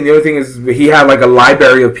shapeshifting. The only thing is, he had like a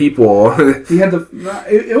library of people. He had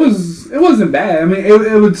it wasn't bad. I mean,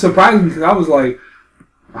 it would surprise me because I was like,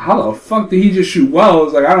 how the fuck did he just shoot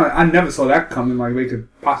Wells? Like, I never saw that coming. Like, they could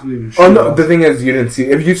possibly even shoot no, Wells. the thing is, you didn't see.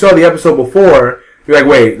 If you saw the episode before, you're like,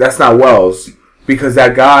 wait, that's not Wells. Because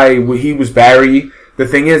that guy, he was Barry. The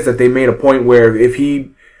thing is that they made a point where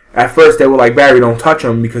at first they were like, Barry, don't touch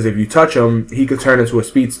him, because if you touch him, he could turn into a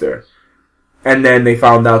speedster. And then they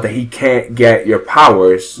found out that he can't get your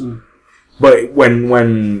powers. Mm. But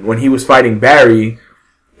when he was fighting Barry,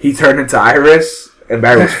 he turned into Iris, and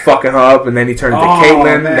Barry was fucking her up, and then he turned into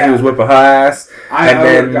Caitlin, and then he was whipping her ass.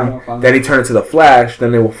 Then he turned into the Flash,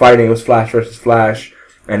 then they were fighting, it was Flash versus Flash.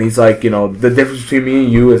 And he's like, the difference between me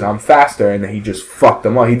and you is I'm faster, and then he just fucked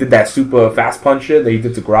him up. He did that super fast punch shit that he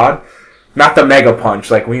did to Grodd. Not the mega punch,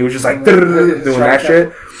 like when he was just like doing that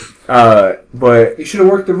shit. But he should have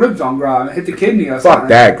worked the ribs on Grodd and hit the kidney or something. Fuck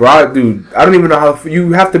that, Grodd, dude. I don't even know how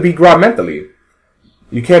you have to beat Grodd mentally.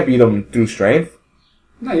 You can't beat him through strength.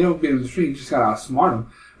 No, you don't beat him through strength. You just gotta outsmart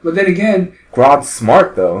him. But then again, Grodd's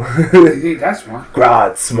smart though. He ain't that smart.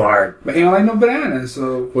 Grodd's smart, but he don't like no bananas,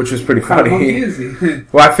 so which was pretty funny. How is he?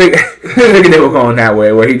 Well, I figured they were going that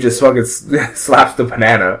way, where he just fucking slaps the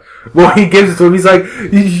banana. Well, he gives it to him. He's like,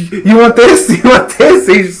 "You want this? You want this?"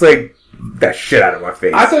 He's just like, "That shit out of my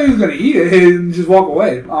face." I thought he was gonna eat it and just walk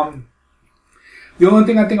away. The only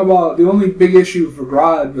thing I think about, the only big issue for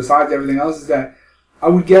Grodd, besides everything else, is that I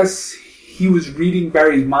would guess he was reading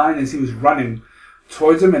Barry's mind as he was running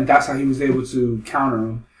towards him, and that's how he was able to counter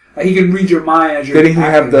him. Like, he can read your mind as you're Didn't he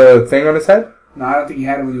have the thing on his head? No, I don't think he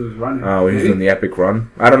had it when he was running. Oh, he was doing the epic run?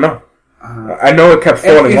 I don't know. I know it kept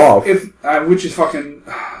falling off. Which is fucking...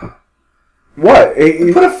 What?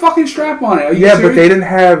 Put a fucking strap on it. Are you serious? But they didn't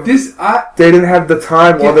have... they didn't have the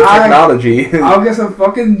time or the technology. I'll get some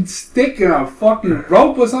fucking stick and a fucking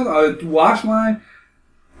rope or something, a wash line.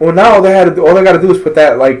 Well, now all they got to do is put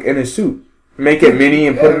that like in his suit. Make it mini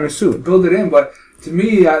and put it in his suit. Build it in, but... To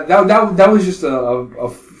me, that was just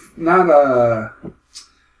not a...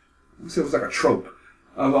 It was like a trope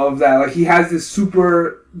of that. Like, he has this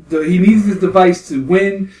he needs this device to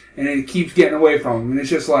win, and it keeps getting away from him. And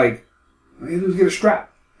it's just like, he just get a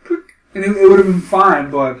strap. And it would have been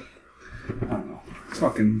fine, but I don't know. It's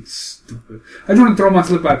fucking stupid. I just want to throw my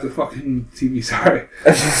slip at the fucking TV, sorry.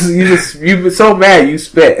 You're so mad, you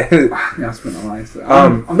spit. Yeah, I spit on my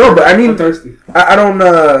no, but I mean... I'm thirsty. I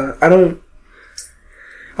don't...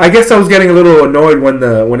 I guess I was getting a little annoyed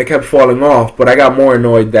when it kept falling off, but I got more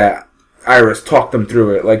annoyed that Iris talked them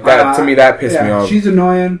through it. Like that to me, that pissed me off. She's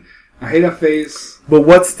annoying. I hate her face. But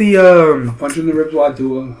what's the a punch in the ribs while I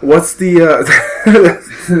do her. What's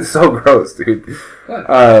the so gross, dude. What?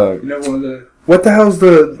 You never wanted to. What the hell's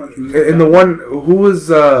in the one who was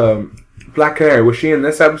Black Canary? Was she in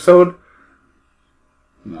this episode?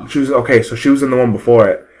 No. She was okay. So she was in the one before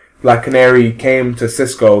it. Black Canary came to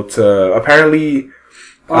Cisco to apparently.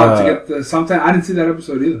 To get the something. I didn't see that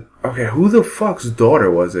episode either. Okay, who the fuck's daughter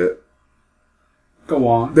was it? Go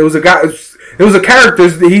on. There was a guy. There was a character.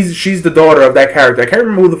 She's the daughter of that character. I can't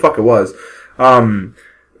remember who the fuck it was.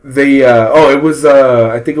 it was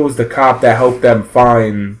I think it was the cop that helped them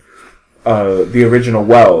find the original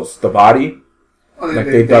Wells, the body. Oh, like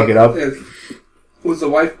they dug it up. Was the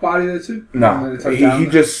wife body there too? No, he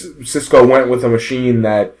just Cisco went with a machine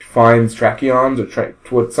that finds tracheons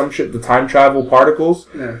or some shit, the time travel particles,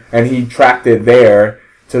 and he tracked it there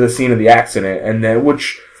to the scene of the accident, and then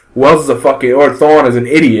which Wells is a fucking or Thawne is an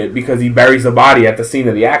idiot because he buries the body at the scene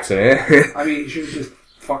of the accident. I mean, he should have just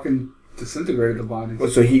fucking disintegrated the body.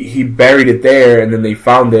 So he buried it there, and then they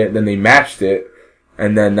found it, and then they matched it,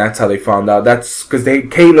 and then that's how they found out. That's because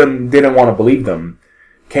Caitlin didn't want to believe them.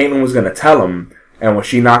 Caitlin was gonna tell him. And when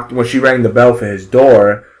she rang the bell for his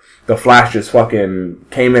door, the Flash just fucking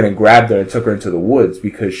came in and grabbed her and took her into the woods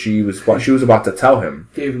because she was about to tell him.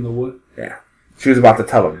 Gave him the wood? Yeah. She was about to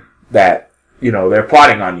tell him that, they're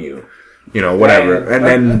plotting on you. Whatever. Yeah, and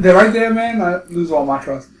then... They're right there, man. I lose all my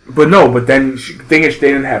trust. But then, the thing is, they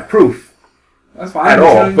didn't have proof. That's fine. At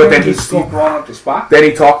all. But then up the spot. Then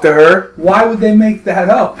he talked to her. Why would they make that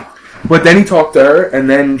up? But then he talked to her, and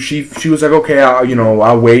then she was like, okay,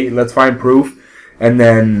 I'll wait. Let's find proof. And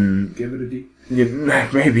then give it a D. Yeah,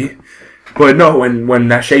 maybe, but no. When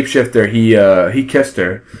that shapeshifter he kissed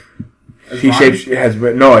her. Has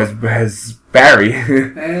Barry.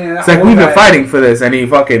 It's like we've been fighting for this,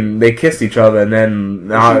 and they kissed each other, and then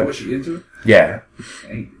was she into it? Yeah.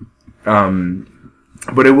 Dang.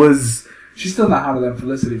 But it was. She's still not hotter than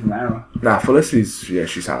Felicity from Arrow. Nah, Felicity's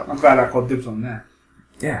she's hot. I'm glad I called dibs on that.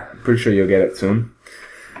 Yeah, pretty sure you'll get it soon.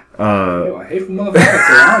 Yo, I hate for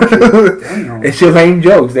motherfuckers. Damn. It's your lame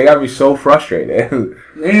jokes. They got me so frustrated.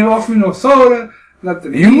 They ain't offer me no soda,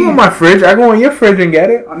 nothing. You go in my fridge. I go in your fridge and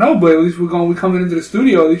get it. I know, but at least we coming into the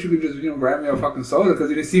studio. At least you could just grab me a fucking soda because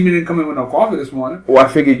you didn't see me didn't come in with no coffee this morning. Well, I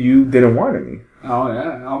figured you didn't want any. Oh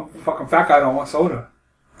yeah, I'm a fucking fat guy. I don't want soda.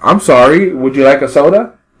 I'm sorry. Would you like a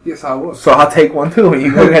soda? Yes, I would. So I'll take one too when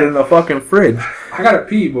you go get it in the fucking fridge. I gotta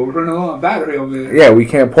pee, but we're running low on battery over there. Yeah, we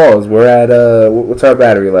can't pause. We're at what's our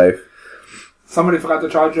battery life? Somebody forgot to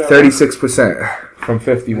charge it. 36% from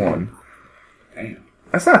 51. Damn.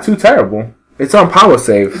 That's not too terrible. It's on power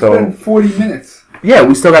save, it's so been 40 minutes. Yeah,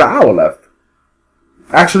 we still got an hour left.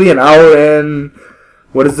 Actually, an hour and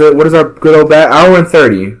what is our good old hour and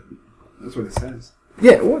 30. That's what it says.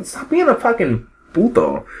 Yeah, stop being a fucking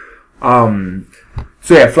puto.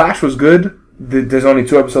 So yeah, Flash was good. There's only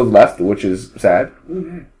 2 episodes left, which is sad. Ooh,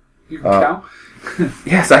 yeah. You can count?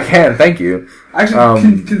 Yes, I can. Thank you.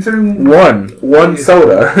 Actually, considering... One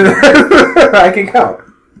soda. I can count.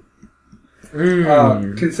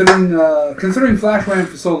 Considering Flash ran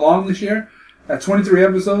for so long this year, at 23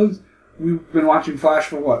 episodes, we've been watching Flash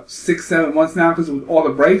for, 6-7 months now because of all the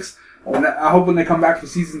breaks. And I hope when they come back for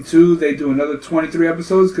season 2, they do another 23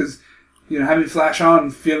 episodes because... having Flash on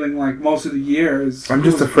feeling like most of the year is... I'm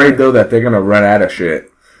just afraid, though, that they're going to run out of shit.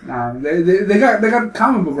 Nah, they got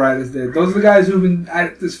comic book writers there. Those are the guys who've been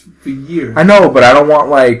at this for years. I know, but I don't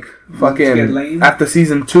want, fucking... After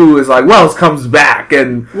season 2 is Wells comes back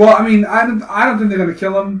and... Well, I mean, I don't think they're going to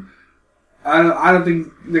kill him. I don't think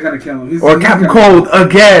they're going to kill him. He's Captain Cold,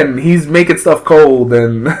 again! He's making stuff cold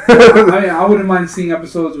and... I wouldn't mind seeing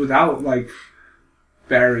episodes without,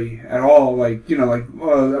 Barry at all,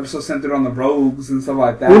 episodes centered on the rogues and stuff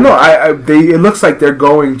like that. Well, no, it looks like they're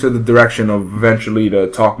going to the direction of eventually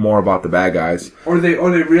to talk more about the bad guys, or they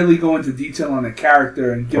really go into detail on the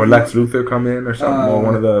character and give Lex Luthor come in or something, or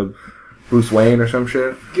one of the Bruce Wayne or some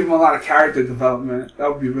shit. Give him a lot of character development.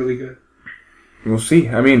 That would be really good. We'll see.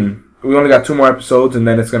 I mean, we only got 2 more episodes, and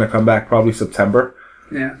then it's going to come back probably September.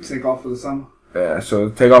 Yeah, take off for the summer. Yeah, so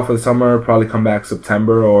take off for the summer, probably come back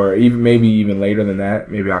September, or maybe even later than that,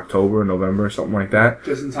 maybe October, November, something like that.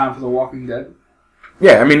 Just in time for The Walking Dead.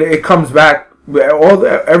 Yeah, I mean it comes back.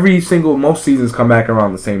 Most seasons come back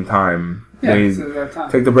around the same time. Yeah, it's that time.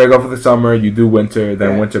 Take the break off of the summer, you do winter,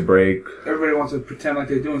 then winter break. Everybody wants to pretend like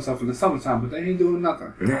they're doing stuff in the summertime, but they ain't doing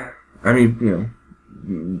nothing. Yeah, I mean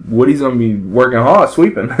Woody's gonna be working hard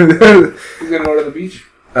sweeping. He's gonna go to the beach.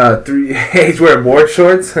 3. He's wearing board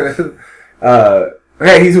shorts.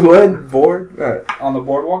 Hey, he's bored? On the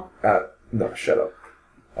boardwalk? No, shut up.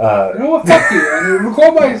 You know what? Fuck you. I mean,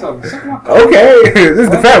 record by yourself. Suck my cock. Okay, this is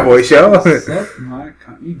the Fat Boy Show. Suck my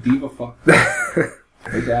cock. You diva fuck.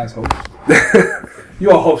 Big ass host. You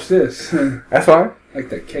a hostess. That's fine. Like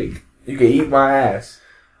that cake. You can eat my ass.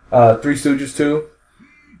 3 Stooges 2.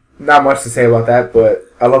 Not much to say about that, but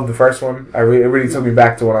I love the first one. It really took me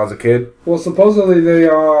back to when I was a kid. Well, supposedly they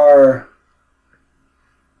are...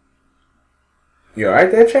 You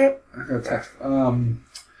alright there, champ? I got a text.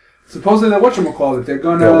 Supposedly they're whatchamacallit. They're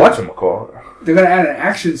gonna add an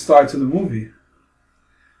action star to the movie.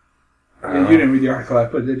 You didn't read the article I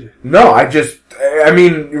put, did you? No, I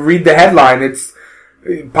mean, read the headline. It's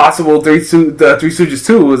possible Three Stooges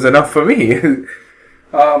 2 was enough for me.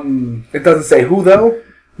 It doesn't say who, though?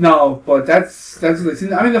 No, but that's what they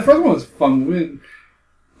seem. I mean, the first one was fun. I mean,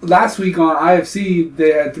 last week on IFC,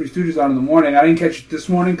 they had Three Stooges on in the morning. I didn't catch it this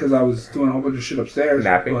morning because I was doing a whole bunch of shit upstairs.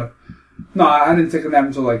 Napping? But, no, I didn't take a nap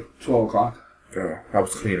until like 12 o'clock. Oh, I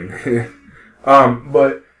was cleaning.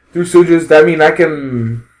 But Three Stooges,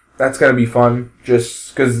 that's gonna be fun.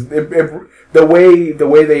 Just because the way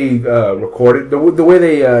they recorded, the way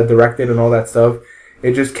they directed and all that stuff,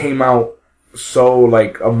 it just came out so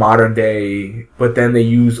like a modern day. But then they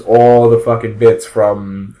use all the fucking bits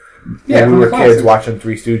from when we were kids watching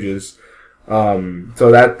Three Stooges.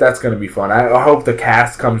 So that's gonna be fun. I hope the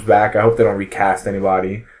cast comes back. I hope they don't recast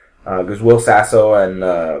anybody. Because Will Sasso and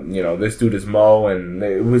this dude is Mo, and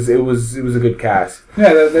it was a good cast.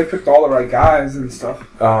 Yeah, they picked all the right guys and stuff.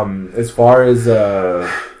 As far as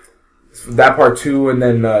that part 2, and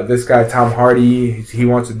then this guy Tom Hardy, he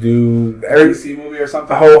wants to do DC movie or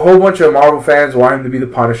something. A whole bunch of Marvel fans want him to be the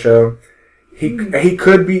Punisher. He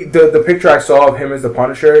could be the picture I saw of him as the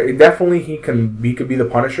Punisher. He could be the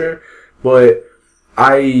Punisher, but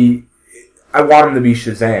I want him to be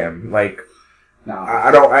Shazam. Like. No.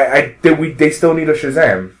 They still need a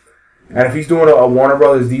Shazam. And if he's doing a Warner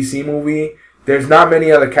Brothers DC movie, there's not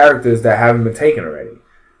many other characters that haven't been taken already.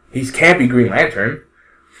 He can't be Green Lantern.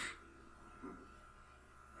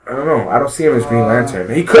 I don't know. I don't see him as Green Lantern.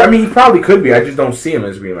 He probably could be. I just don't see him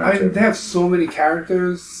as Green Lantern. I mean, they have so many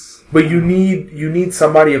characters. But you need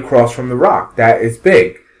somebody across from The Rock that is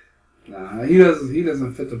big. Nah, he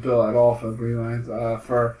doesn't fit the bill at all for Green Lantern,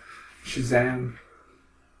 for Shazam.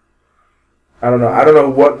 I don't know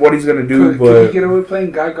what he's gonna do, but could he get away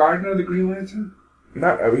playing Guy Gardner, the Green Lantern?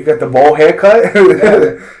 Not. He got the bowl haircut.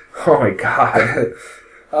 Yeah. Oh my god.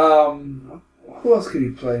 Who else could he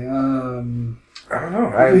play? I don't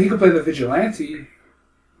know. He could play the Vigilante.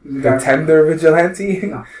 The Tender Vigilante.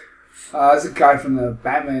 No. It's a guy from the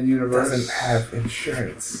Batman universe. Doesn't have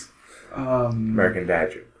insurance. American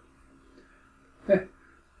Dad joke. Yeah.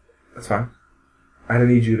 That's fine. I don't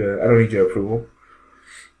need your approval.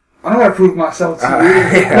 I don't want to prove myself to you.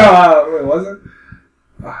 Yeah. No, wait, was it?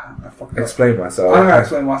 I fucked up. Explain myself. I'm going to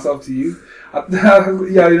explain myself to you. Yeah,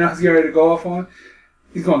 you know he's getting ready to go off on?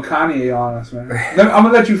 He's going Kanye on us, man. I'm going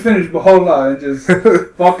to let you finish, but hold on. And just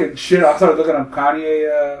fucking shit. I started looking up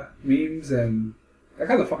Kanye memes, and that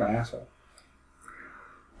guy's a fucking asshole.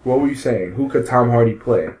 What were you saying? Who could Tom Hardy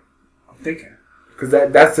play? I'm thinking. Because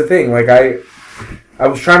that's the thing. Like, I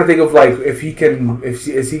was trying to think of, like, is he going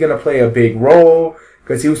to play a big role?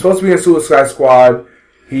 Because he was supposed to be in Suicide Squad.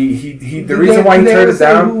 The reason why he turned it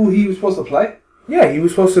down. Who he was supposed to play? Yeah, he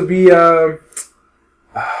was supposed to be. What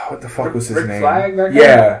the fuck was his name? Rick Flag. That guy?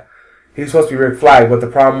 Yeah, he was supposed to be Rick Flag, but the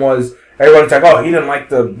problem was everybody's like, "Oh, he didn't like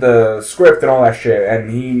the script and all that shit."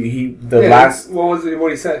 And last. What was it?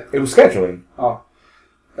 What he said? It was scheduling. Oh,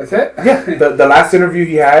 that's it. Yeah, the last interview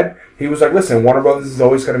he had, he was like, "Listen, Warner Brothers is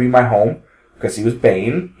always going to be my home because he was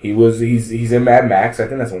Bane. He's in Mad Max. I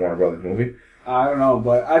think that's a Warner Brothers movie." I don't know,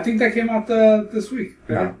 but I think that came out this week.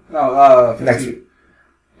 No, next week.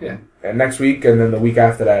 Yeah, and next week, and then the week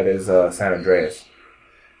after that is San Andreas.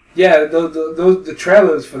 Yeah, the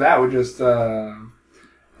trailers for that were just.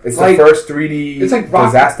 It's like, the first 3D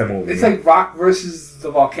disaster movie. It's like Rock versus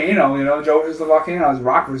the volcano. You know, Joe versus the volcano. It's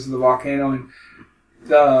Rock versus the volcano, and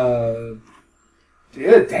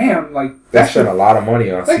they spent a lot of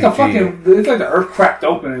money on. It's like CG. It's like the earth cracked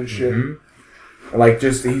open and shit. Mm-hmm. Like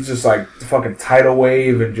he's just like the fucking tidal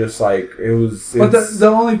wave and just like it was. But the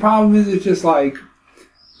only problem is it's just like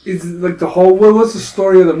it's like the whole. What's the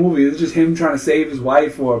story of the movie? It's just him trying to save his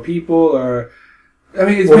wife or people or. I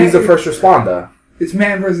mean, he's the first responder. It's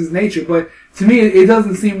man versus nature, but to me, it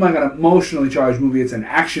doesn't seem like an emotionally charged movie. It's an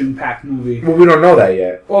action-packed movie. Well, we don't know that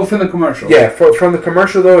yet. Well, from the commercial. Yeah, from the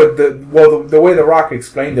commercial though. The way The Rock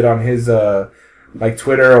explained it on his like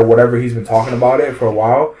Twitter or whatever, he's been talking about it for a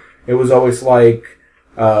while. It was always like,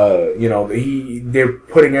 they're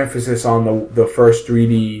putting emphasis on the first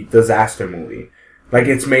 3D disaster movie. Like,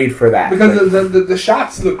 it's made for that. Because the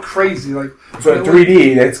shots look crazy. Like, so in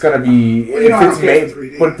 3D, it's going to be... If it's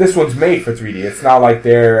made, but this one's made for 3D. It's not like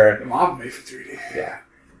they're... I'm made for 3D. Yeah.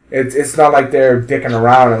 It's not like they're dicking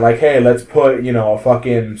around and like, hey, let's put, a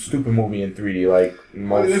fucking stupid movie in 3D. Like,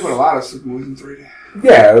 they put a lot of stupid movies in 3D.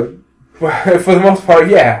 Yeah. For the most part,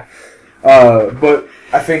 yeah. But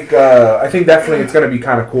I think definitely it's going to be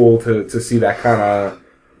kind of cool to see that kind of,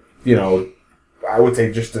 I would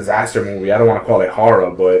say just disaster movie. I don't want to call it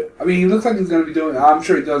horror, but I mean, he looks like he's going to be doing. I'm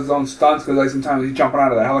sure he does his own stunts because like sometimes he's jumping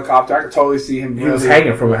out of the helicopter. I could totally see him. He was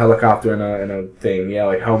hanging from a helicopter in a thing, yeah,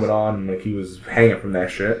 like helmet on, and like he was hanging from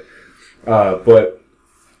that shit. But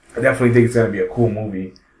I definitely think it's going to be a cool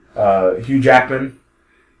movie. Hugh Jackman.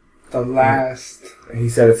 The last. He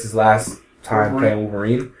said it's his last time playing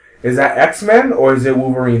Wolverine. Is that X-Men or is it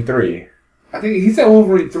Wolverine 3? I think he said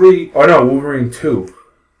Wolverine 3. Oh no, Wolverine 2.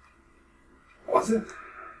 Was it?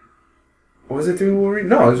 Was it 3 Wolverine?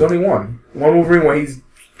 No, there's only one. One Wolverine where he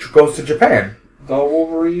goes to Japan. The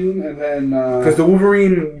Wolverine, and then... Because the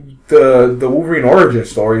Wolverine... The Wolverine origin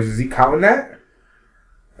stories, is he counting that?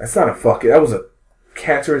 That's not a fucking... That was a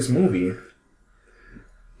cancerous movie.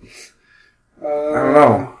 I don't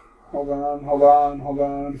know. Hold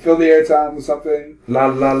on. Fill the airtime with something. La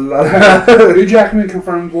la la. Hugh Jackman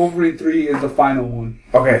confirms Wolverine 3 is the final one.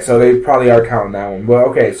 Okay, so they probably are counting that one. But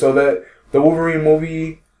okay, so the Wolverine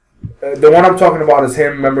movie, the one I'm talking about is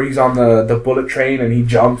him. Remember, he's on the bullet train and he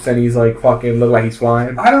jumps and he's like fucking look like he's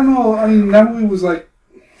flying. I don't know. I mean, that movie was like...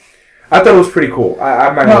 I thought it was pretty cool.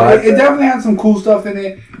 I might no, it definitely had some cool stuff in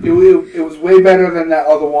it. It was way better than that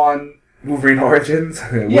other one. Wolverine Origins?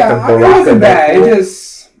 Yeah, it wasn't bad. It just...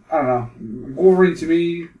 I don't know. Wolverine to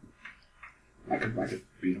me, I could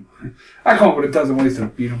beat him. I come up with a dozen ways to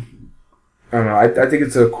beat him. I don't know. I think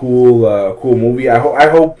it's a cool movie. I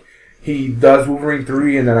hope he does Wolverine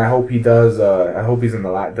 3, and then I hope he does. I hope he's in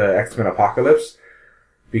the X-Men Apocalypse,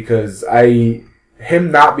 because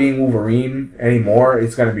him not being Wolverine anymore,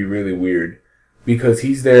 it's gonna be really weird, because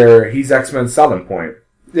he's X-Men's selling point.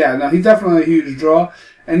 Yeah, no, he's definitely a huge draw,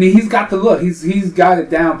 and he's got the look. He's got it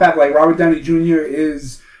down pat. Like Robert Downey Jr.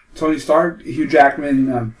 is Tony Stark. Hugh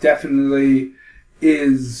Jackman definitely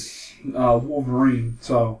is Wolverine.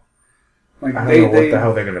 So, like, I don't know what the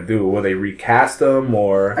hell they're gonna do. Will they recast him,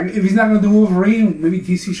 or I mean, if he's not gonna do Wolverine, maybe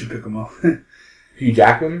DC should pick him up. Hugh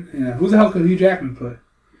Jackman? Yeah, who the hell could Hugh Jackman play?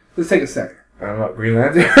 Let's take a second. I don't know. Green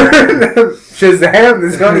Lantern, Shazam.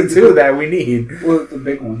 There's only two that we need. Well, the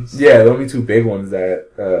big ones. Yeah, the only two big ones that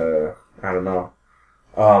I don't know.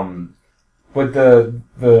 But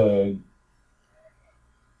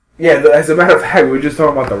as a matter of fact, we were just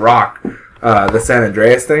talking about The Rock, the San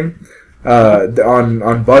Andreas thing.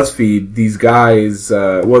 On BuzzFeed, these guys,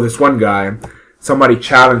 this one guy, somebody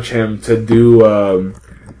challenged him to do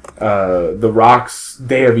The Rock's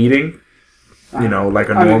Day of Eating. You know, like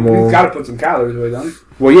a normal... He's got to put some calories away, doesn't he?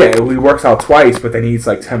 Well, yeah, he works out twice, but then he eats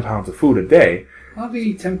like 10 pounds of food a day. How do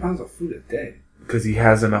you eat 10 pounds of food a day? Because he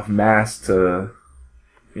has enough mass to,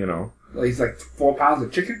 you know... Well, he's like 4 pounds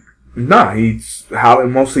of chicken? Nah, he eats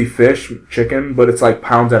mostly fish, chicken, but it's like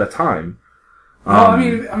pounds at a time. I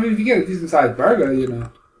mean, if you get a decent sized burger, you know,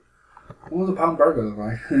 what does a pound burger look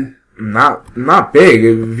like? not big.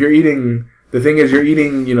 If you're eating, the thing is, you're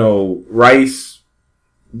eating, you know, rice,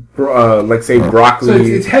 like say broccoli. So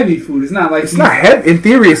it's heavy food. It's not like it's not heavy. In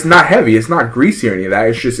theory, it's not heavy. It's not greasy or any of that.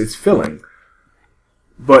 It's just it's filling.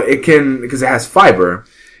 But it can because it has fiber.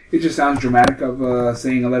 It just sounds dramatic of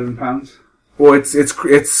saying 11 pounds. Well,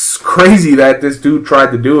 it's crazy that this dude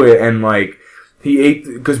tried to do it and like he ate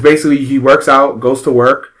because basically he works out, goes to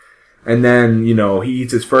work, and then you know he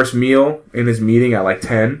eats his first meal in his meeting at like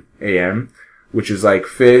 10 a.m., which is like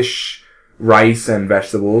fish, rice, and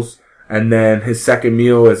vegetables, and then his second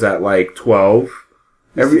meal is at like 12.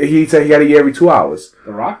 He said he got to eat every 2 hours.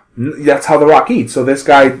 The Rock? That's how The Rock eats. So this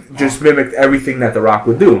guy just mimicked everything that The Rock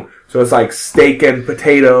would do. So it's like steak and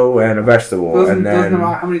potato and a vegetable. And then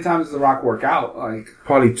how many times does The Rock work out? Like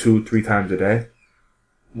probably 2-3 times a day.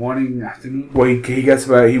 Morning, afternoon? Well, he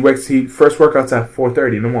first workouts at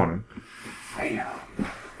 4:30 in the morning. Damn. What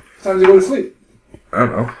time does he go to sleep? I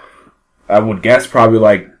don't know. I would guess probably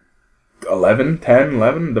like 11,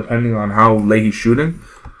 depending on how late he's shooting.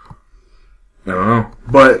 I don't know.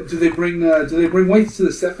 But do they bring weights to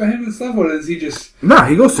the set for him and stuff, or does he just? Nah,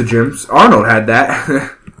 he goes to gyms. Arnold had that.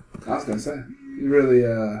 I was gonna say, he really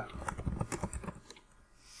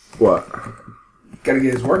what? Gotta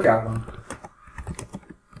get his workout on.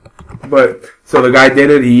 But so the guy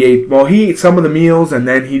did it. He ate some of the meals, and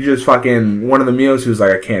then he just fucking one of the meals. He was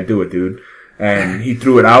like, "I can't do it, dude," and he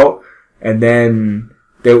threw it out. And then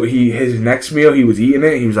his next meal, he was eating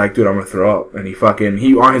it. He was like, "Dude, I'm gonna throw up." And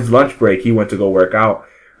he on his lunch break, he went to go work out,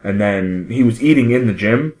 and then he was eating in the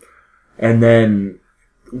gym, and then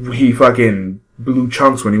he fucking blew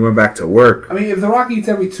chunks when he went back to work. I mean, if The Rock eats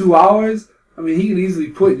every 2 hours, I mean, he can easily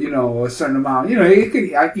put a certain amount. You know, he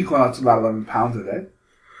could equal out to about 11 pounds a day.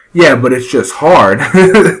 Yeah, but it's just hard.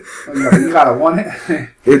 You gotta want it.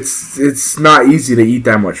 It's not easy to eat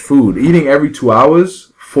that much food. Eating every 2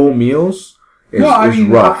 hours, full meals, is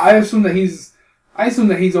rough. I assume that he's I assume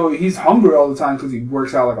that he's hungry all the time because he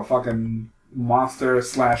works out like a fucking monster /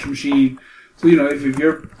 machine. So if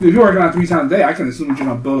you're working out 3 times a day, I can assume that you're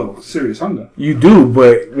gonna build up a serious hunger. You do,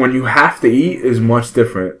 but when you have to eat is much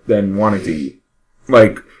different than wanting to eat.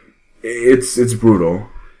 Like it's brutal.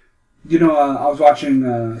 I was watching.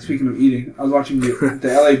 Speaking of eating, I was watching the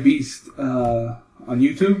LA Beast on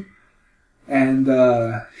YouTube, and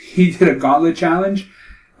he did a gauntlet challenge.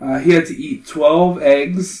 He had to eat 12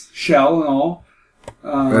 eggs, shell and all.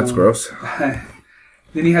 That's gross.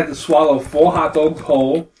 Then he had to swallow 4 hot dogs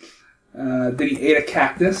whole. Then he ate a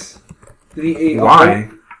cactus. Then he ate Why?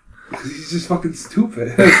 Because he's just fucking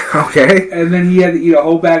stupid. Okay. And then he had to eat a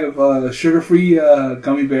whole bag of sugar-free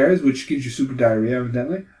gummy bears, which gives you super diarrhea,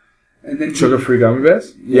 evidently. And then Sugar-free gummy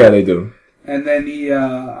bears? Yeah, they do. And then he,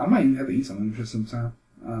 I might even have to eat something for some time.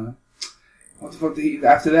 What the fuck did he?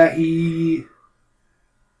 After that, he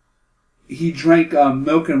drank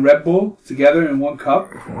milk and Red Bull together in 1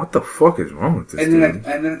 cup. What the fuck is wrong with this And dude?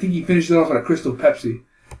 then I think he finished it off with a Crystal Pepsi.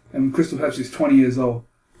 And Crystal Pepsi is 20 years old,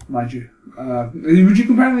 mind you. Would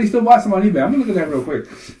you apparently still buy some on eBay? I'm gonna look at that real quick.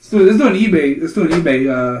 Let's do an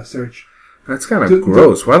eBay search. That's kind of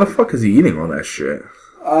gross. Why the fuck is he eating all that shit?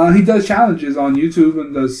 He does challenges on YouTube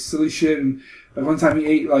and does silly shit. And like one time he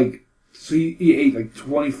ate he ate like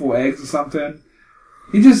 24 eggs or something.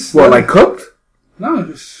 He just like cooked? No,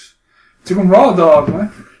 just took them raw, dog,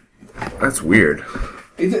 man. That's weird.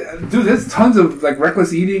 Dude, there's tons of like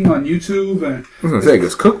reckless eating on YouTube. And I was gonna say,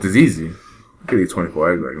 because cooked is easy. You could eat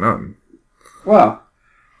 24 eggs like nothing. Wow.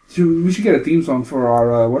 We should get a theme song for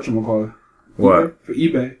our whatchamacallit. What? For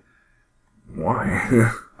eBay.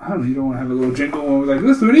 Why? I don't know. You don't want to have a little jingle where we're like,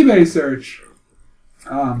 let's do an eBay search.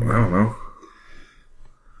 I don't know.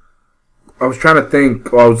 I was trying to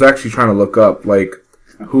think. Well, I was actually trying to look up like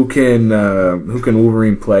who can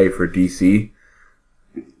Wolverine play for DC.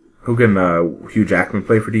 Who can Hugh Jackman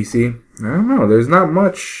play for DC? I don't know. There's not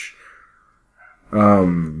much. Like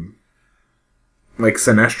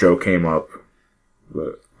Sinestro came up,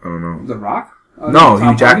 but I don't know. The Rock? No,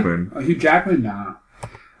 Hugh Jackman. Hugh Jackman? Nah.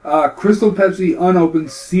 Crystal Pepsi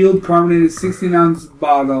unopened, sealed, carbonated, 16-ounce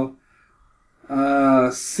bottle.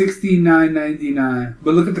 $69.99.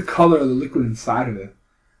 But look at the color of the liquid inside of it.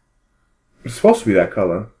 It's supposed to be that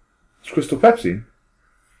color. It's Crystal Pepsi.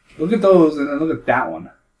 Look at those, and then look at that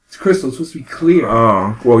one. It's crystal. It's supposed to be clear.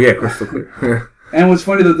 Oh, well, yeah, crystal clear. And what's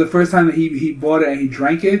funny, the first time that he bought it and he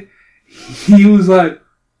drank it, he was like,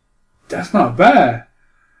 that's not bad.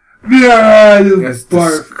 Yeah, just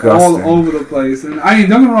barf all over the place. And I mean,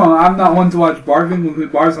 don't get me wrong, I'm not one to watch barfing. When he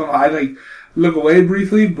barfs, I like look away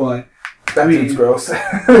briefly, but I mean, it's gross.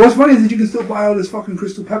 What's funny is that you can still buy all this fucking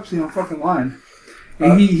Crystal Pepsi on fucking line.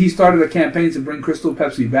 And he started a campaign to bring Crystal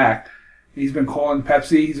Pepsi back. He's been calling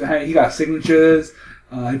Pepsi. He got signatures.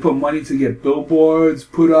 He put money to get billboards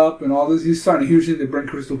put up and all this. He's starting a huge thing to bring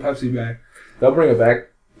Crystal Pepsi back. They'll bring it back.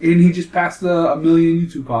 And he just passed 1 million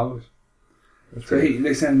YouTube followers. So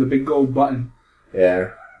they sent him the big gold button.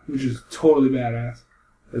 Yeah. Which is totally badass.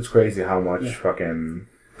 It's crazy how much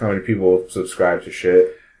how many people subscribe to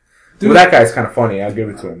shit. Dude, well, that guy's kind of funny. I'll give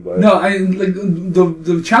it to him. But no, like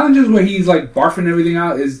the challenges where he's like barfing everything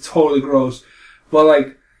out is totally gross. But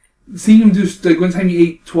like seeing him do like one time he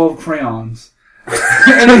ate 12 crayons.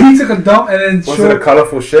 And then he took a dump and then was it a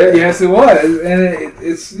colorful shit? Yes, it was. And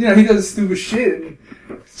it's he does stupid shit. And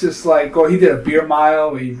it's just like he did a beer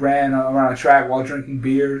mile where he ran around a track while drinking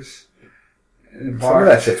beers. Some of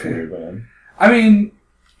that shit's weird, man. I mean,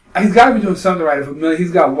 he's got to be doing something right.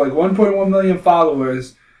 He's got like 1.1 million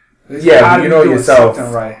followers. Yeah, but you know yourself.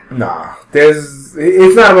 Right. Nah, it's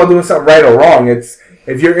not about doing something right or wrong. It's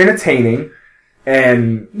if you're entertaining,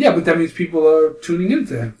 and yeah, but that means people are tuning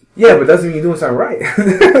into him. Yeah, but doesn't mean you're doing something right.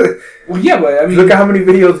 Well, yeah, but I mean, look at how many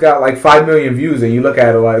videos got like 5 million views, and you look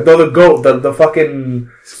at it like the goat, the fucking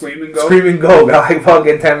screaming goat got like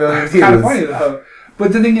fucking 10 million views. It's kind of funny though.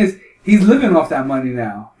 But the thing is, he's living off that money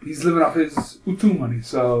now. He's living off his Utu money,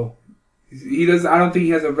 so he doesn't. I don't think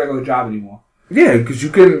he has a regular job anymore. Yeah, because you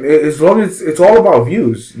can, as long as it's all about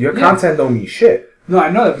views. Your content don't mean shit. No, I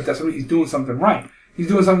know that, but that's what he's doing something right. He's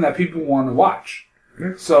doing something that people want to watch.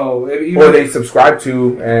 Yeah. So, or they subscribe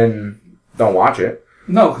to and don't watch it.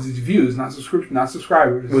 No, because it's views, not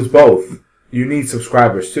subscribers. It's both. You need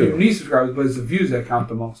subscribers too. You need subscribers, but it's the views that count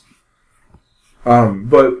the most.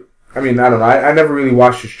 But I mean, I don't know. I never really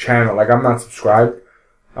watched his channel. Like, I'm not subscribed.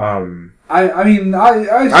 I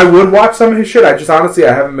would watch some of his shit. I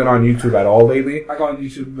haven't been on YouTube at all lately. I go on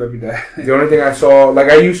YouTube every day. The only thing I saw, like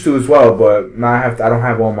I used to as well, but now I don't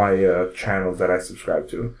have all my channels that I subscribe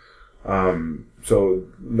to. So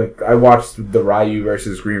like I watched the Ryu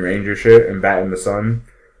versus Green Ranger shit and Bat in the Sun.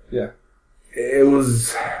 Yeah. it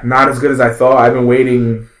was not as good as I thought. I've been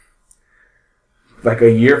waiting like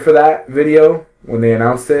a year for that video when they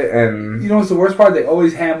announced it, and you know what's the worst part? They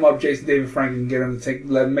always ham up Jason David Frank and get him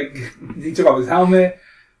to he took off his helmet.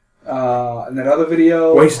 And that other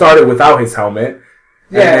video. Well, he started without his helmet,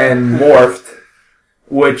 and then morphed.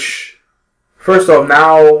 Which, first off,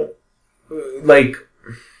 now, like,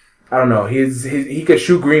 I don't know, he could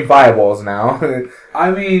shoot green fireballs now.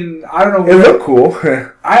 I mean, I don't know. It looked cool.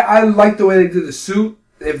 I like the way they did the suit.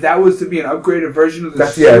 If that was to be an upgraded version of the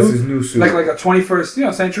suit, yeah, it's his new suit, like a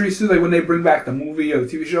 21st century suit, like when they bring back the movie or the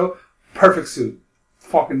TV show, perfect suit,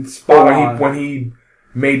 fucking spot on. When he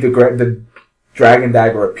made the Dragon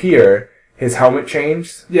Dagger appear, his helmet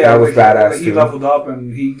changed. Yeah, that was badass. He leveled up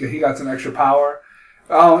and he got some extra power.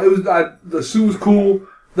 It was the suit was cool.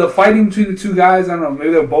 The fighting between the two guys, I don't know,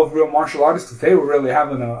 maybe they were both real martial artists because they were really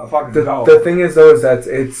having a fucking go. The thing is, though, is that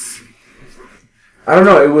I don't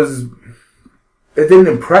know, it didn't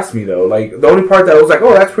impress me, though. Like, the only part that I was like,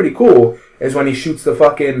 oh, that's pretty cool, is when he shoots the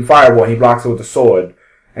fucking fireball, he blocks it with the sword.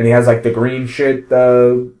 And he has, like, the green shit,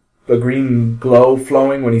 the green glow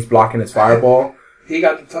flowing when he's blocking his fireball. He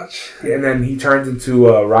got the touch. And then he turns into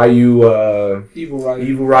Ryu,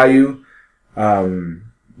 Evil Ryu.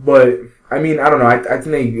 But, I mean, I don't know, I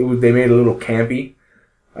think they made it a little campy.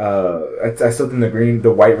 I still think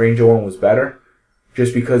the White Ranger one was better.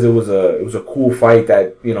 Just because it was a cool fight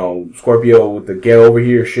that, you know, Scorpio with the get over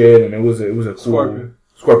here shit, and it was a cool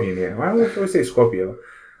Scorpion, yeah. Why do I always say Scorpio?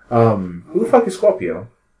 Who the fuck is Scorpio?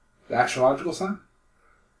 The astrological sign?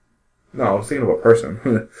 No, I was thinking of a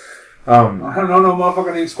person. I don't know no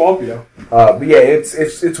motherfucker named Scorpio. But yeah,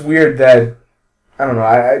 it's weird that I don't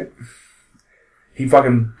know. He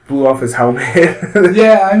fucking blew off his helmet.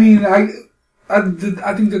 Yeah, I mean, I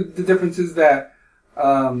think the difference is that.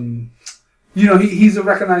 You know, he's a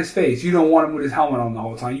recognized face. You don't want him with his helmet on the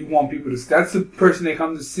whole time. You want people to... That's the person they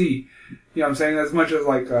come to see. You know what I'm saying? As much as,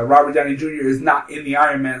 like, Robert Downey Jr. is not in the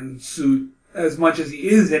Iron Man suit as much as he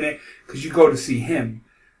is in it, because you go to see him.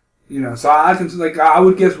 You know, so I think, like, I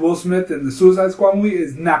would guess Will Smith in the Suicide Squad movie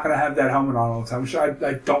is not going to have that helmet on all the time. Which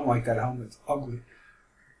I don't like that helmet. It's ugly.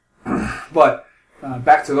 But...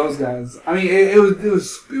 back to those guys. I mean, it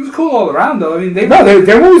was cool all around, though. I mean,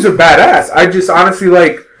 their movies are badass. I just honestly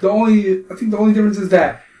like... I think the only difference is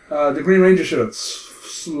that the Green Ranger should have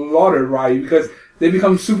slaughtered Ryu because they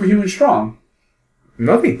become superhuman strong.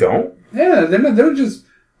 No, they don't. Yeah, they're just...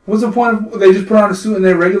 What's the point of... They just put on a suit in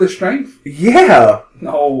their regular strength? Yeah.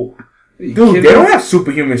 No. Dude, they don't have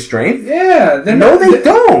superhuman strength. Yeah. They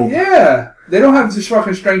don't. Yeah. They don't have the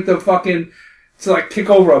fucking strength of fucking... To, like, kick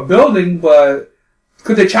over a building, but...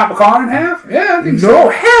 Could they chop a car in half? Yeah, I think so. No,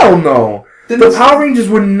 hell no. The Power Rangers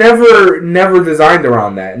were never designed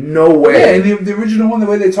around that. No way. Yeah, and the original one, the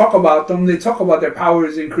way they talk about them, they talk about their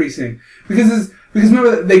powers increasing. Because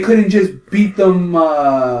remember, they couldn't just beat them,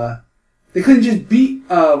 they couldn't just beat,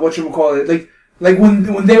 whatchamacallit. Like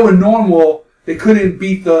when they were normal, they couldn't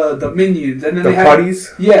beat the minions. And then the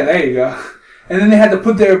putties? Yeah, there you go. And then they had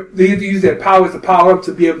to use their powers to power up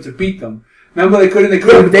to be able to beat them. Remember, they couldn't.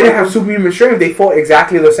 Yeah, but they didn't have superhuman strength. They fought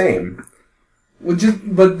exactly the same. Well,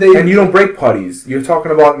 and you don't break putties. You're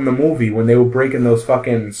talking about in the movie when they were breaking those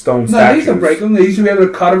fucking stone statues. No, they used to break them. They used to be able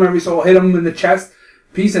to cut them every so hit them in the chest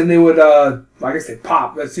piece, and they would, I guess they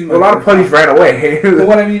pop. That seemed like a lot of putties ran away. But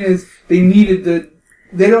what I mean is, they needed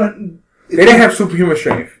They didn't have superhuman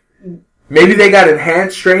strength. Maybe they got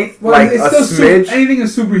enhanced strength, well, like a smidge. Anything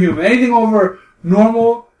is superhuman. Anything over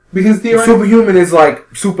normal, because superhuman is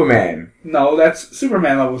like Superman. No, that's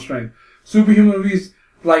Superman level strength. Superhuman movies,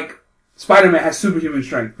 like Spider-Man has superhuman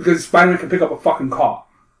strength because Spider-Man can pick up a fucking car.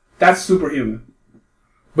 That's superhuman.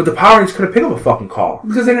 But the Power Rangers couldn't pick up a fucking car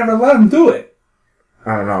because they never let him do it.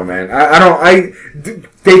 I don't know, man.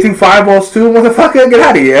 They do fireballs too, motherfucker. Get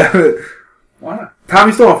out of here. Why not?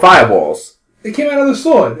 Tommy's throwing fireballs. It came out of the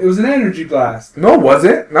sword. It was an energy blast. No, it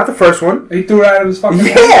wasn't. Not the first one. He threw it out of his fucking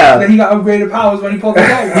hand. And then he got upgraded powers when he pulled the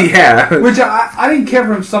dagger. Yeah. Which I didn't care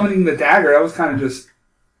for him summoning the dagger. That was kind of just...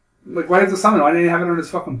 Like, why did he summon it? Why didn't he have it on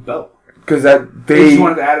his fucking belt? Because they just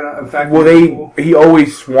wanted to add an effect. Well, he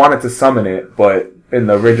always wanted to summon it, but in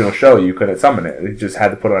the original show, you couldn't summon it. He just had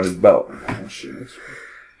to put it on his belt. Oh, shit.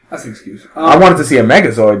 That's an excuse. I wanted to see a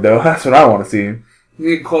Megazord, though. That's what I want to see.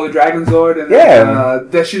 You can call it Dragon Zord, and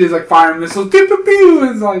that shit is like firing missiles. Pew, pew, pew,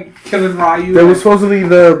 it's like killing Ryu. There was supposedly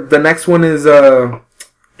the next one is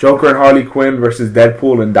Joker and Harley Quinn versus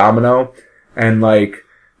Deadpool and Domino, and like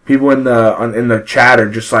people in the chat are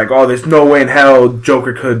just like, oh, there's no way in hell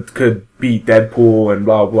Joker could beat Deadpool and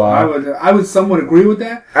blah blah. I would somewhat agree with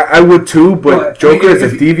that. I would too, but Joker is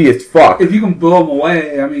a devious fuck. If you can blow him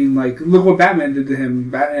away, I mean, like, look what Batman did to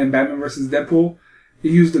him. Batman versus Deadpool. He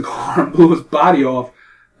used the car and blew his body off.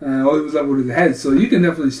 All he was left with his head. So you can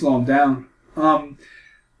definitely slow him down.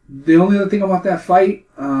 The only other thing about that fight,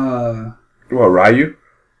 Ryu?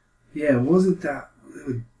 Yeah, was it that?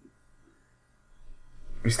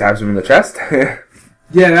 He stabs him in the chest.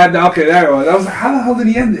 Yeah, okay, there it was. I was like, how the hell did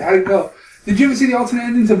he end it? How did it go? Did you ever see the alternate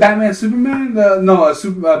ending to Batman Superman?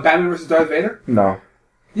 Batman versus Darth Vader? No.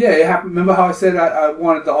 Yeah, it happened. Remember how I said I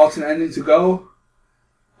wanted the alternate ending to go?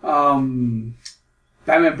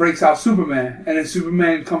 Batman breaks out Superman, and then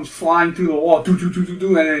Superman comes flying through the wall,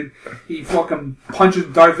 and then he fucking punches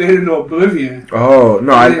Darth Vader into oblivion. Oh,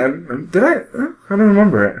 no, I don't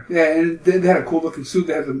remember it. Yeah, and they had a cool looking suit.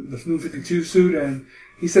 They had the New 52 suit, and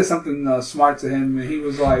he said something smart to him, and he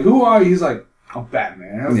was like, "Who are you?" He's like, "I'm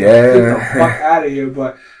Batman." I was like, "Get the fuck out of here!"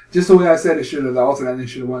 But just the way I said it, the alternate ending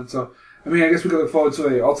should have won. So, I mean, I guess we could look forward to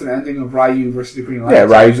an alternate ending of Ryu versus the Green Lantern.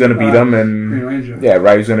 Yeah, Ryu's gonna beat him, and Green Ranger. Yeah,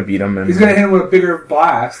 Ryu's gonna beat him, and he's gonna hit him with a bigger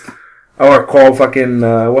blast. Or call fucking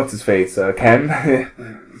what's his face, Ken,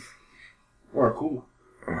 or Akuma,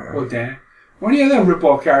 or Dan. One of the other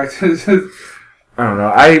rip-off characters. I don't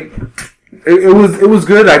know. It was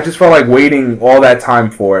good. I just felt like waiting all that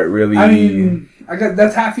time for it. Really, I mean,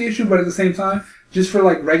 that's half the issue, but at the same time, just for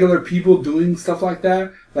like regular people doing stuff like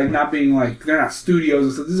that, like not being like they're not studios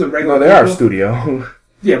and stuff. This is a regular. No, they are a studio.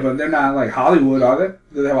 Yeah, but they're not like Hollywood, are they?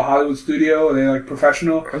 Do they have a Hollywood studio? Are they like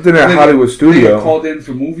professional? I think they're a Hollywood studio. They get called in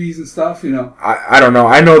for movies and stuff, you know. I don't know.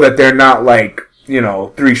 I know that they're not like, you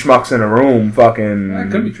know, three schmucks in a room. Fucking. That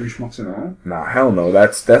could be three schmucks in a room. Nah, hell no.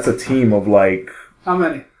 That's a team of like. How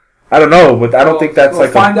many? I don't know, but I don't think that's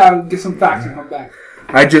like. Find out and get some facts and come back.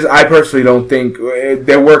 I personally don't think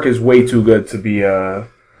their work is way too good to be No,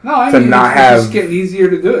 I mean, it's just getting easier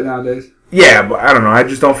to do it nowadays. Yeah, but I don't know. I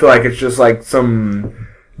just don't feel like it's just like some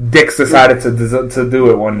dicks decided to do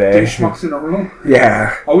it one day. Two schmucks in a room?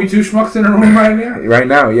 Yeah. Are we two schmucks in a room right now? Right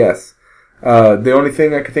now, yes. The only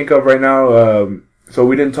thing I can think of right now, so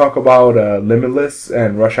we didn't talk about Limitless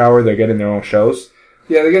and Rush Hour. They're getting their own shows.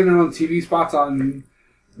 Yeah, they're getting their own TV spots on...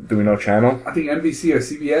 Do we know channel? I think NBC or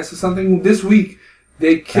CBS or something. This week,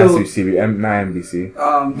 they killed... Not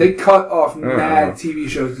NBC. They cut off mad TV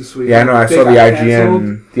shows this week. Yeah, I know. I saw the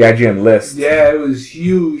IGN list. Yeah, it was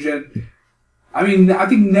huge. And I mean, I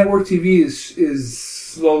think network TV is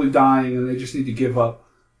slowly dying, and they just need to give up.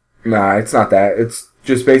 Nah, it's not that. It's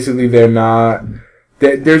just basically they're not.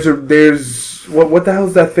 There's what the hell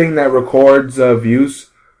is that thing that records views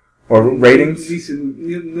or ratings?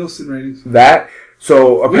 Nielsen ratings. That.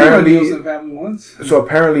 So apparently, Nielsen family once. So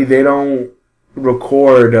apparently they don't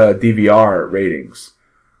record DVR ratings.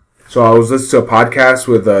 So I was listening to a podcast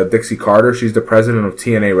with Dixie Carter. She's the president of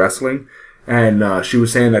TNA Wrestling, and she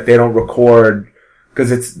was saying that they don't record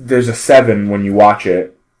because there's a 7 when you watch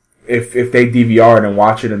it. If they DVR it and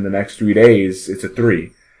watch it in the next 3 days, it's a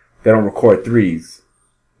 3. They don't record 3s.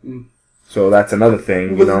 Mm. So that's another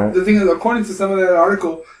thing, you know. The thing is, according to some of that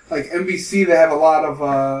article, like NBC, they have a lot of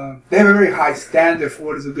they have a very high standard for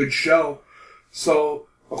what is a good show. So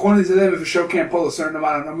according to them, if a show can't pull a certain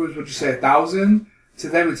amount of numbers, would you say 1,000? To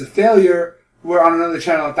them, it's a failure. Where on another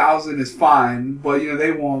channel, 1,000 is fine, but you know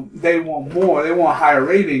they want more. They want higher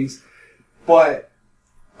ratings. But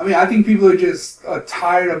I mean, I think people are just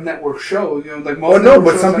tired of network shows. You know, like most. No,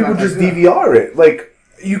 but some people just DVR it. Like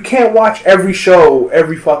you can't watch every show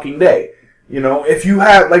every fucking day. You know, if you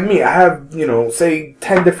have, like me, I have, you know, say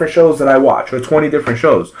 10 different shows that I watch, or 20 different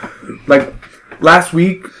shows. Like, last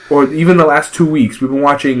week, or even the last 2 weeks, we've been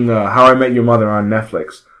watching How I Met Your Mother on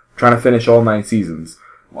Netflix, trying to finish all 9 seasons.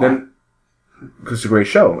 Wow. Then, because it's a great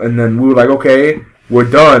show. And then we were like, okay,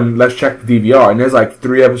 we're done, let's check the DVR. And there's like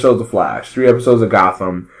 3 episodes of Flash, 3 episodes of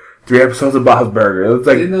Gotham, 3 episodes of Bob's Burger. It's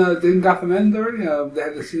like, didn't Gotham end already? They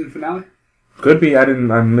had the season finale? Could be.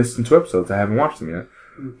 I'm listening to episodes. I haven't watched them yet.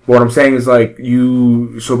 But what I'm saying is, like,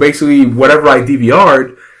 so basically, whatever I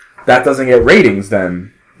DVR'd, that doesn't get ratings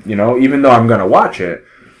then, you know, even though I'm going to watch it.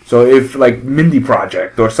 So if, like, Mindy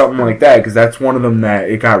Project or something like that, because that's one of them that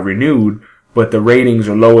it got renewed, but the ratings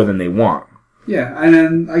are lower than they want. Yeah, and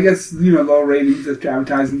then I guess, you know, low ratings is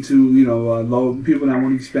advertising to, you know, low people not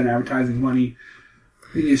wanting to spend advertising money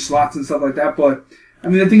in your slots and stuff like that, but I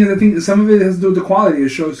mean, the thing is, I think some of it has to do with the quality of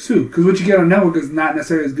shows, too. Because what you get on network is not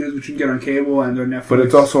necessarily as good as what you can get on cable and on Netflix. But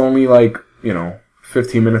it's also only, like, you know,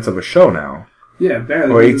 15 minutes of a show now. Yeah,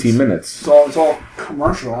 barely. Or 18 minutes. It's all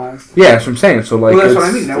commercialized. Yeah, that's what I'm saying. So, like, well, that's what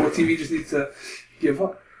I mean. Network TV just needs to give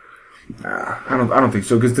up. I don't think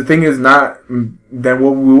so. Because the thing is not then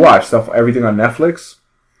what we watch stuff, everything on Netflix.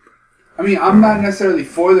 I mean, I'm not necessarily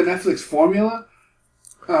for the Netflix formula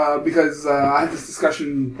because I had this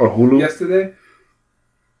discussion or Hulu yesterday.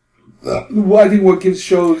 Well, I think what gives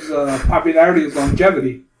shows popularity is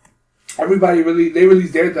longevity. They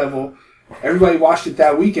released Daredevil. Everybody watched it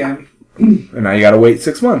that weekend. And now you gotta wait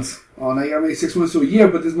 6 months. Oh, now you gotta wait 6 months to a year,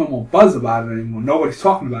 but there's no more buzz about it anymore. Nobody's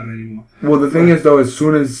talking about it anymore. Well, the thing is, though, it's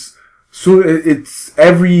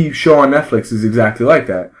every show on Netflix is exactly like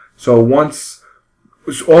that. So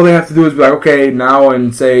all they have to do is be like, okay, now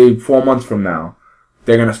and say 4 months from now,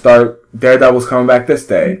 they're gonna start Daredevil's coming back this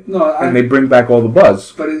day. And they bring back all the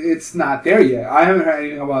buzz. But it's not there yet. I haven't heard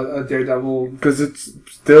anything about Daredevil because it's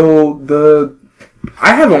still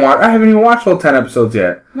I haven't even watched all 10 episodes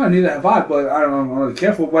yet. No, neither have I, but I'm really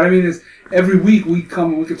careful. What I mean is, every week we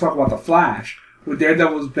come and we can talk about The Flash. With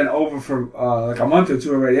Daredevil's been over for like a month or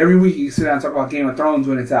two already. Every week you can sit down and talk about Game of Thrones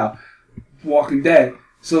when it's out. Walking Dead.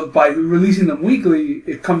 So by releasing them weekly,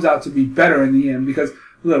 it comes out to be better in the end. Because,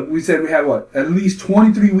 look, we said we had, at least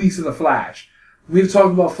 23 weeks of The Flash. We've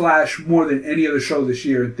talked about Flash more than any other show this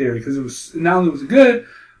year in theory. Because it was, not only was it good,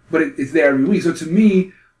 but it's there every week. So to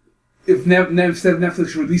me, if instead of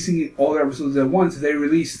Netflix releasing all their episodes at once, they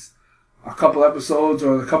released a couple episodes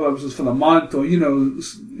or a couple episodes for the month, or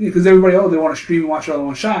because everybody they want to stream and watch it all in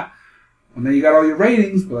one shot. And then you got all your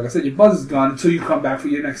ratings, but like I said, your buzz is gone until you come back for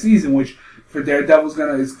your next season, which for Daredevil's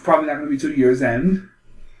it's probably not gonna be 2 years end.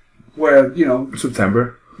 Where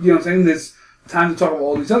September. You know what I'm saying? There's time to talk about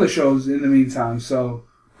all these other shows in the meantime. So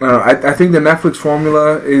I think the Netflix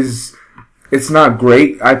formula is. It's not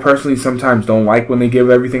great. I personally sometimes don't like when they give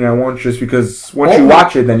everything I want, just because once you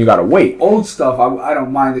watch it, then you gotta wait. Old stuff, I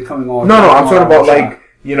don't mind it coming on. No, I'm talking about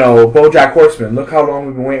BoJack Horseman. Look how long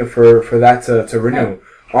we've been waiting for that to renew. Yeah.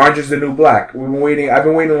 Orange is the New Black. I've been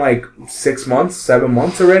waiting like 6 months, 7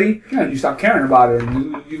 months already. Yeah, you stop caring about it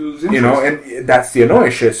and you lose interest. And that's the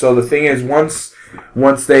annoying shit. So the thing is, once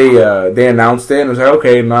they announced it and it was like,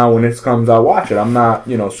 okay, now when this comes, I'll watch it. I'm not,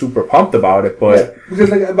 super pumped about it, but... Yeah, because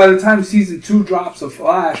by the time season 2 drops of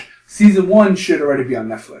Flash, season 1 should already be on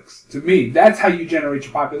Netflix. To me, that's how you generate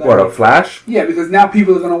your popularity. What, a Flash? Yeah, because now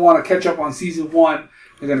people are going to want to catch up on season 1.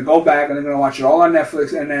 They're going to go back and they're going to watch it all on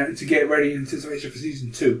Netflix and then to get ready in anticipation for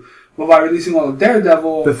season 2. But by releasing all of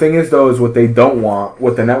Daredevil... The thing is, though, is what they don't want,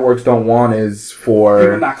 what the networks don't want is for...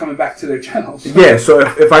 People not coming back to their channels. Yeah, so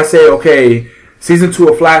if I say, okay... Season 2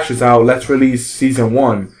 of Flash is out, let's release Season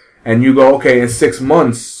 1. And you go, okay, in 6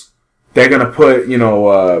 months, they're going to put,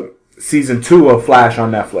 Season 2 of Flash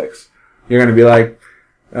on Netflix. You're going to be like,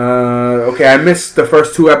 okay, I missed the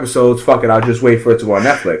first 2 episodes, fuck it, I'll just wait for it to go on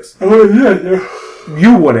Netflix. Yeah.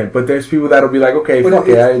 You wouldn't, but there's people that'll be like, okay, but fuck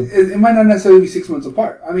it. It might not necessarily be 6 months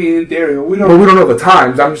apart. I mean, in theory, we don't know the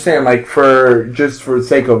times. I'm just saying, like, for the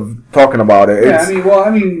sake of talking about it. Yeah,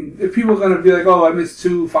 if people are going to be like, oh, I missed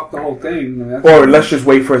 2, fuck the whole thing. Or let's just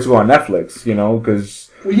wait for it to go on Netflix,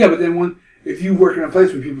 because... Well, yeah, but then if you work in a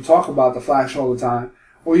place where people talk about The Flash all the time,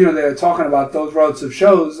 or, they're talking about those relative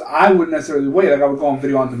shows, I wouldn't necessarily wait. Like, I would go on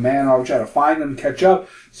video on demand, or I would try to find them, catch up,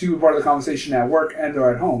 so you were part of the conversation at work and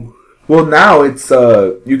or at home. Well, now it's,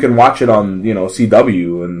 you can watch it on,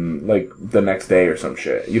 CW and, like, the next day or some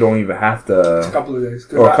shit. You don't even have to... It's a couple of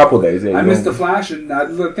days. Or a couple of days, yeah. I missed The Flash, and I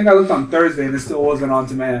think I looked on Thursday, and it still wasn't on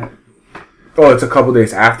demand. Oh, it's a couple of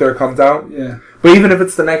days after it comes out? Yeah. But even if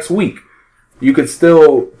it's the next week, you could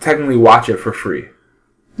still technically watch it for free.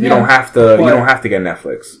 You don't have to. You don't have to get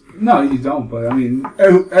Netflix. No, you don't. But I mean,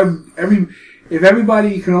 if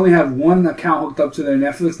everybody can only have one account hooked up to their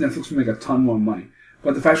Netflix would make a ton more money.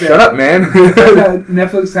 But the fact that... Shut up, man. that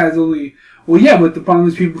Netflix has only... Well, yeah, but the problem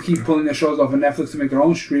is people keep pulling their shows off of Netflix to make their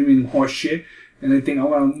own streaming horse shit. And they think, oh,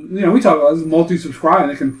 well, we talk about this multi-subscribe and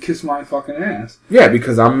they can kiss my fucking ass. Yeah,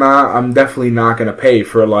 because I'm definitely not going to pay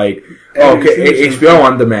for, like, HBO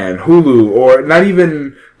on demand, Hulu, or not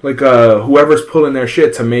even, like, whoever's pulling their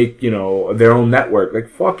shit to make, their own network. Like,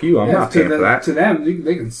 fuck you, I'm not paying for that. To them,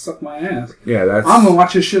 they can suck my ass. Yeah, that's... I'm going to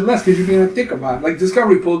watch this shit less because you're being a dick about it. Like,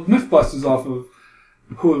 Discovery pulled Mythbusters off of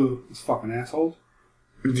Hulu. It's fucking assholes.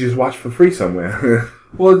 You just watch for free somewhere.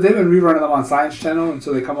 Well, they've been rerunning them on Science Channel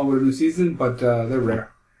until they come up with a new season, but they're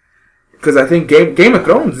rare. Because I think Game of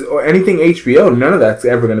Thrones or anything HBO, none of that's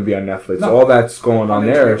ever going to be on Netflix. No. All that's going on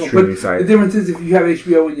their streaming site. The difference is if you have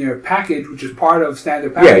HBO in your package, which is part of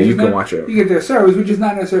standard package, yeah, you can watch it. You get their service, which is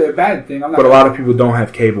not necessarily a bad thing. But a lot of people don't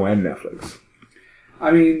have cable and Netflix.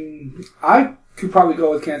 I mean, I could probably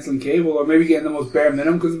go with canceling cable or maybe getting the most bare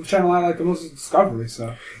minimum because the channel I like the most is Discovery.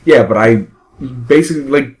 So yeah, but I basically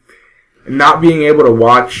like not being able to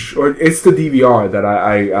watch, or it's the DVR that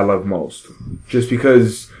I love most, just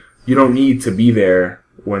because You don't need to be there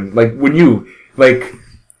when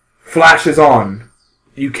Flash is on.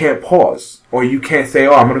 You can't pause. Or you can't say,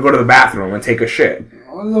 oh, I'm going to go to the bathroom and take a shit.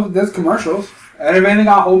 Well, there's commercials. Everything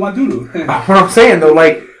I hold my doodle. What I'm saying, though,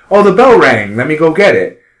 like, oh, the bell rang. Let me go get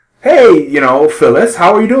it. Hey, Phyllis,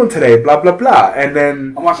 how are you doing today? Blah, blah, blah. And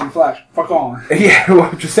then... I'm watching Flash. Fuck on. Yeah, well,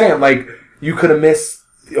 I'm just saying, like, you could have missed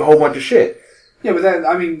a whole bunch of shit. Yeah, but then,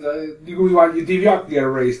 I mean, your DVR could get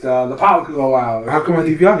erased. The power could go out. How come my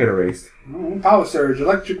DVR get erased? Power surge,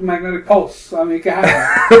 electromagnetic pulse. I mean, it can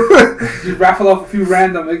happen. You raffle off a few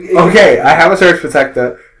random... Okay, I have a surge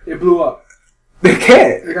protector. It blew up. It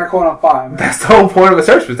can't. It got caught on fire, man. That's the whole point of a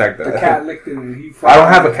surge protector. The cat licked it and he I don't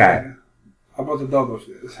have a cat. I brought the dog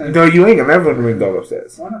upstairs. No, you ain't gonna never bring the dog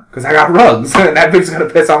upstairs. Why not? Because I got rugs, and that bitch's gonna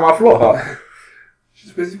piss on my floor.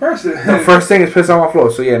 She's a busy person. The first thing is piss on my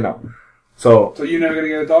floor, so yeah, no. So you're never gonna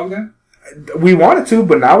get a dog then? We wanted to,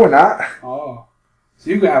 but now we're not. Oh. So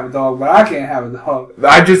you can have a dog, but I can't have a dog.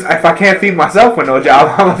 If I can't feed myself with no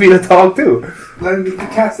job, I'm gonna feed a dog too. Let him eat the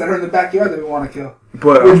cats that are in the backyard that we want to kill.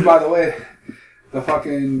 But, which, by the way, the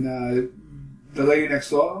fucking, the lady next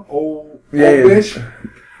door, old bitch.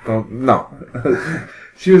 No.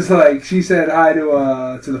 She was like, she said hi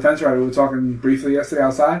to the fence rider. We were talking briefly yesterday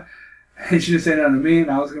outside. And she didn't say nothing to me, and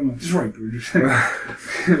I was going, just right, dude.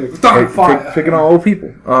 Picking on old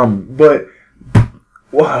people. But,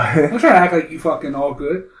 what? I'm trying to act like you fucking all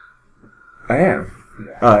good. I am.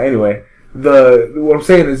 Yeah. Anyway, what I'm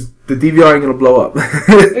saying is the DVR ain't gonna blow up.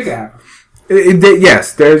 It can happen.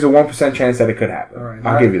 Yes, there's a 1% chance that it could happen. All right,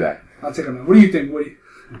 I'll give you that. I'll take a minute. What do you think, Woody?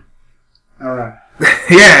 All right.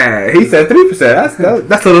 Yeah, he said 3%.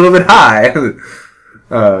 That's a little bit high.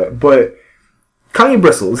 But Kanye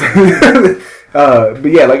bristles.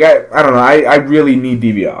 But yeah, like I don't know. I really need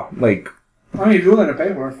DVR. Like, I mean, if you're willing to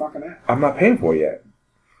pay for it, fucking it. I'm not paying for it yet.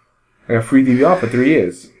 I got free DVR for 3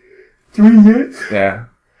 years. 3 years? Yeah.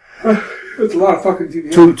 That's a lot of fucking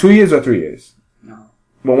DVR. 2 years or 3 years? No.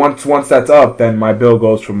 But once that's up, then my bill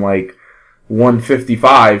goes from like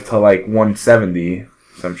 $155 to like $170,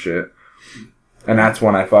 some shit. And that's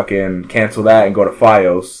when I fucking cancel that and go to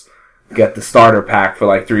Fios, get the starter pack for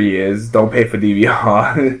like 3 years, don't pay for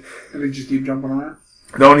DVR. And they just keep jumping around?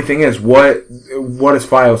 The only thing is, what does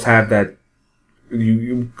Fios have that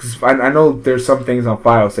cause I know there's some things on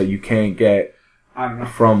Fios that you can't get I don't know.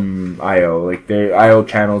 from IO. Like, their IO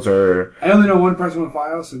channels are... I only know one person with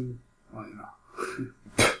Fios, and, well, you know.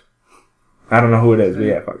 I don't know who it is, but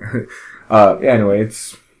yeah, fuck. Yeah, anyway,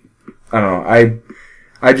 it's... I don't know.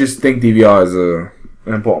 I just think DVR is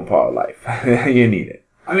an important part of life. You need it.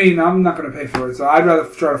 I mean, I'm not going to pay for it, so I'd rather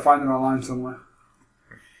try to find it online somewhere.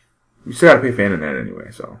 You still got to pay for internet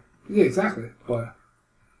anyway, so... Yeah, exactly. But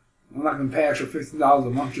I'm not going to pay extra $50 a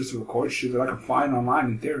month just to record shit that I can find online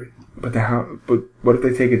in theory. But what if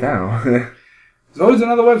they take it down? There's always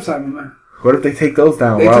another website, my man. What if they take those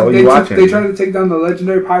down while you're watching? They tried to take down the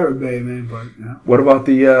legendary Pirate Bay, man, but, you know. What about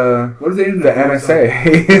the what if they the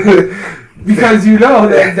NSA? Because you know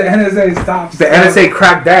that the NSA stops. The NSA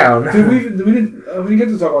cracked down. Dude, we didn't get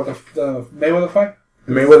to talk about the Mayweather fight.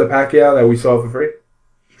 The Mayweather Pacquiao that we saw for free.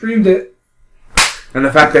 Streamed it. And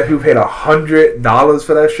the fact that people paid $100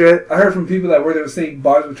 for that shit. I heard from people that were saying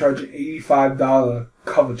bars were charging $85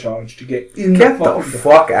 cover charge to get in Get the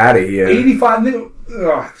fuck out of here. $85.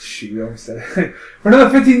 Oh, shit, you almost said it. For another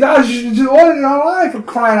 $15, you should just order it online, for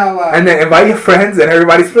crying out loud. And then invite your friends and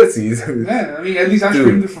everybody splitsies. Yeah, I mean, at least I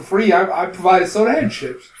streamed it for free. I provided soda and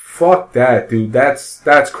chips. Fuck that, dude.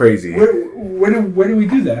 That's crazy. Where do we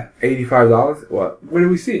do that? $85? What? Where do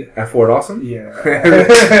we see it? At Fort Awesome? Yeah.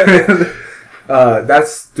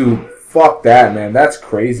 Dude, fuck that, man. That's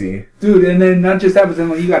crazy. Dude, and then not just that, but then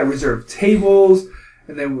like, you gotta reserve tables,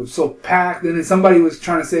 and then it was so packed, and then somebody was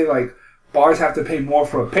trying to say, like, bars have to pay more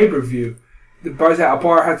for a pay-per-view. A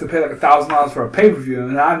bar has to pay like $1,000 for a pay-per-view,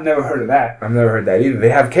 and I've never heard of that. I've never heard that either. They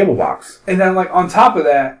have cable box. And then, like, on top of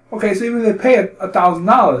that, okay, so even if they pay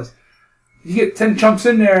 $1,000, you get 10 chumps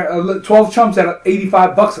in there, 12 chumps at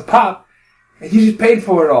 $85 a pop, and you just paid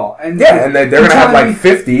for it all. And yeah, and they're going to have like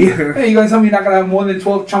 50. Hey, you're going to tell me you're not going to have more than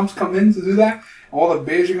 12 chumps come in to do that? All the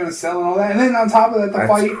beers you're going to sell and all that. And then on top of that, the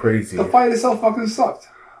fight itself fucking sucked.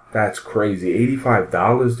 That's crazy.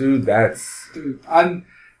 $85, dude. Dude,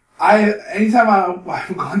 anytime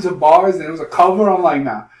I've gone to bars and it was a cover, I'm like,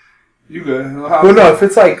 nah, you good. Well, no, if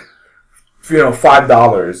it's like,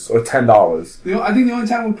 $5 or $10. I think the only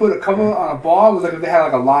time we put a cover on a bar was like if they had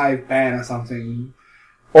like a live band or something.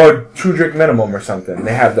 Or 2 drink minimum or something.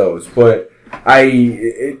 They have those. But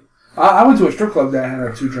I went to a strip club that had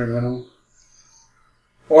a 2 drink minimum.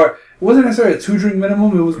 Or it wasn't necessarily a 2 drink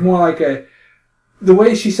minimum, it was more like the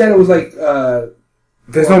way she said it was like,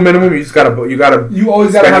 There's no minimum. You gotta. You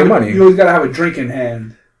always gotta have money. You always gotta have a drink in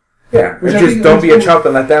hand. Yeah, just don't be a chump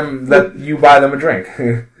and let you buy them a drink.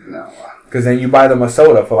 No. Because then you buy them a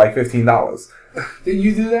soda for like $15. Didn't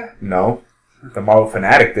you do that? No, the Marvel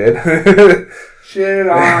Fanatic did. Shit.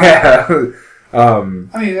 Yeah. I mean,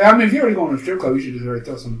 if you're already going to a strip club, you should just already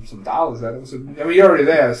throw some dollars at it. So, I mean, you're already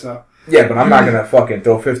there, so. Yeah, but I'm not gonna fucking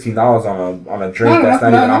throw $15 on a drink that's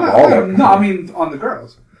not even alcoholic. No, I mean on the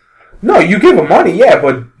girls. No, you give them money, yeah,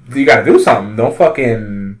 but you gotta do something. Don't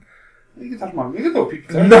fucking. You can talk about. You can throw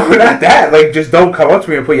people. No, not that. Like, just don't come up to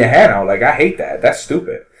me and put your hand out. Like, I hate that. That's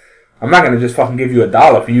stupid. I'm not gonna just fucking give you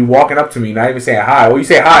 $1 for you walking up to me, not even saying hi. Well, you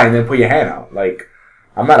say hi and then put your hand out. Like,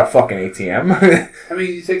 I'm not a fucking ATM. I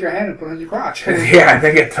mean, you take your hand and put it on your crotch. Yeah, and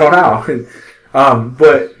then get thrown out.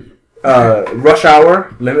 But Rush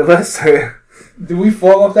Hour, Limitless. Did we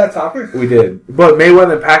fall off that topic? We did. But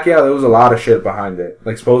Mayweather and Pacquiao, there was a lot of shit behind it.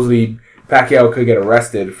 Like, supposedly Pacquiao could get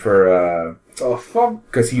arrested for fuck?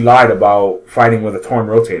 Because he lied about fighting with a torn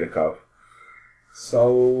rotator cuff.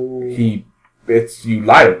 So you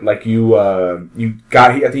lied. Like, I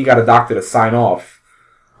think he got a doctor to sign off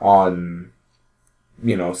on,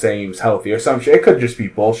 saying he was healthy or some shit. It could just be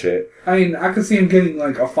bullshit. I mean, I could see him getting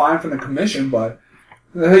like a fine from the commission, but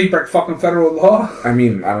the hell you break fucking federal law? I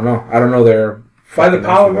mean, I don't know. I don't know their by the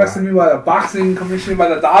power vested in me, by the boxing commission, by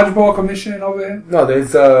the dodgeball commission over here. No,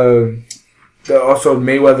 there's also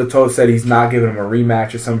Mayweather said he's not giving him a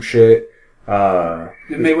rematch or some shit. Did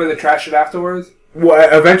Mayweather trash it afterwards? Well,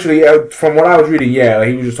 eventually, from what I was reading, yeah, like,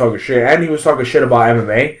 he was just talking shit, and he was talking shit about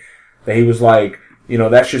MMA. That he was like,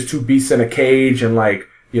 that's just two beasts in a cage, and like,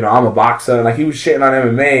 I'm a boxer, and like, he was shitting on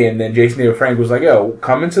MMA, and then Jason David Frank was like, yo,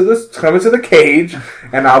 come into the cage,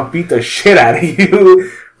 and I'll beat the shit out of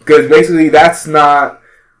you. Because basically, that's not...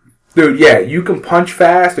 Dude, yeah, you can punch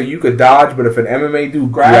fast, or you could dodge, but if an MMA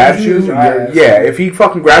dude grabs you, if he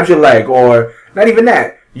fucking grabs your leg, or not even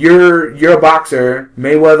that, you're a boxer,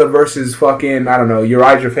 Mayweather versus fucking, I don't know,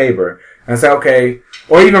 Uriah Faber, and say, okay,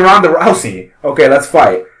 or even Ronda Rousey, okay, let's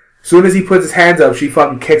fight. As soon as he puts his hands up, she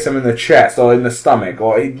fucking kicks him in the chest or in the stomach,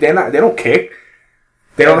 or they don't kick.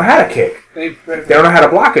 They don't know how to kick. They don't know how to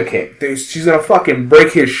block a kick. She's gonna fucking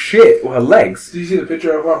break his shit with her legs. Did you see the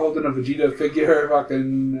picture of her holding a Vegeta figure, fucking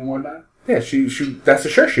and whatnot? Yeah, she that's the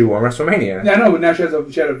shirt she wore at WrestleMania. Yeah, I know, but now she had a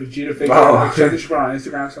Vegeta figure. Oh. Like, she put on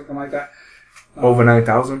Instagram or something like that. Over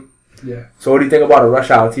 9,000. Yeah. So what do you think about a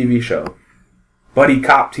Rush Hour TV show? Buddy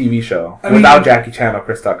cop TV show without Jackie Chan or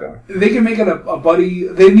Chris Tucker. They can make it a buddy.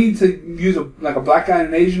 They need to use a black guy and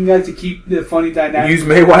an Asian guy to keep the funny dynamic. Use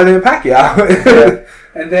Mayweather and Pacquiao. Yeah.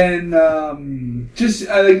 And then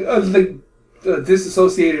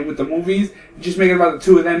disassociated with the movies. Just make it about the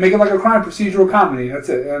two of them. Make it like a crime procedural comedy. That's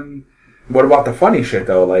it. What about the funny shit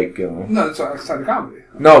though? Like, no, it's not a comedy.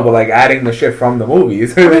 No, but like adding the shit from the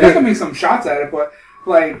movies. I mean, they can make some shots at it, but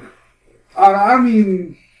like, I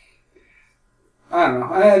mean. I don't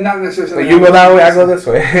know. Not necessarily. So you go that way, I go this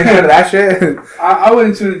way. That shit. I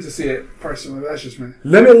wouldn't tune in to see it personally. That's just me.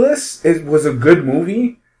 Limitless was a good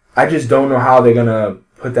movie. I just don't know how they're gonna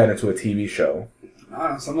put that into a TV show. I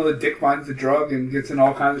don't know. Some of the dick finds the drug and gets in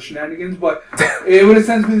all kinds of shenanigans, but it would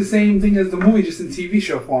essentially be the same thing as the movie, just in TV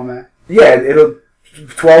show format. Yeah, it'll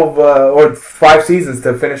 12 or 5 seasons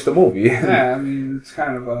to finish the movie. Yeah, I mean it's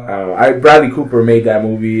kind of. I don't know. Bradley Cooper made that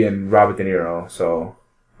movie and Robert De Niro, so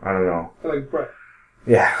I don't know. Like Brett.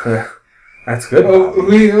 Yeah, that's good.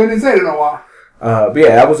 We didn't say it in a while. But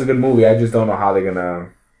yeah, that was a good movie. I just don't know how they're gonna,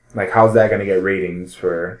 how's that gonna get ratings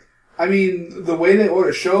for? I mean, the way they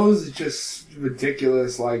order shows is just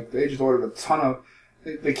ridiculous. Like, they just ordered a ton of.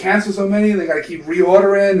 They cancel so many, they gotta keep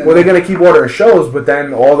reordering. Well, they're gonna keep ordering shows, but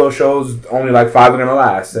then all those shows only 5 are gonna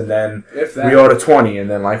last, and then reorder 20, and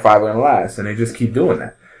then 5 are gonna last, and they just keep doing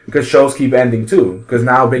that because shows keep ending too. Because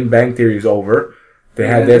now Big Bang Theory is over. They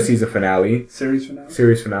had their season finale. Series finale?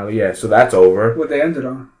 Series finale, yeah. So that's over. What they ended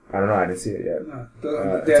on? I don't know. I didn't see it yet. No.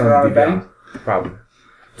 They ended on a bang? Probably.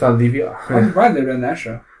 It's on DVR. I'm surprised they've done that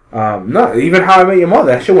show. No, even How I Met Your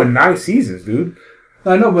Mother. That show went 9 seasons, dude.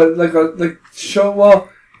 I know, but show, well,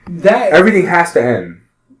 that... Everything has to end.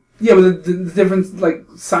 Yeah, but the difference, like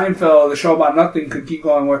Seinfeld, the show about nothing, could keep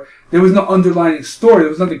going where there was no underlying story. There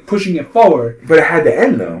was nothing pushing it forward. But it had to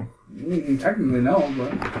end, though. Technically, no,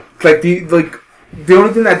 but... The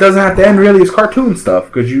only thing that doesn't have to end really is cartoon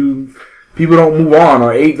stuff because people don't move on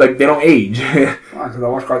or age, they don't age. Because I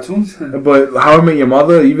watch cartoons. But How I Met Your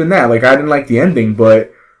Mother, even that, I didn't like the ending,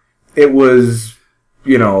 but it was,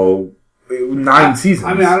 9 seasons.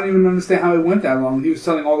 I mean, I don't even understand how it went that long. He was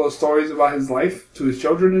telling all those stories about his life to his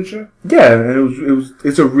children and shit. Yeah, and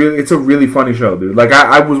it's a really funny show, dude.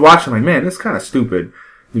 I was watching, man, this is kind of stupid.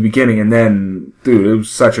 the beginning, and then, dude, it was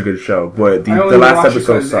such a good show. But the only last watched it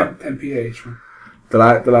episode 'cause sucked. MPH. Man. The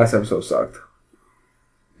last episode sucked.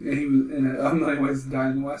 Yeah, he was in A Million Ways to Die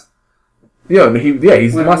in the West. Yeah,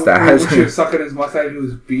 he's the mustache. When she was sucking his mustache, he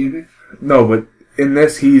was beating it. No, but in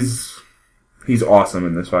this, he's awesome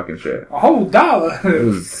in this fucking shit.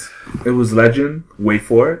 $100. It was legend. Wait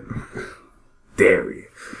for it. Dairy.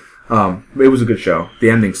 It was a good show. The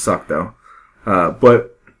ending sucked though.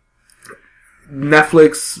 But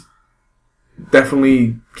Netflix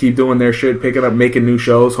definitely keep doing their shit, picking up, making new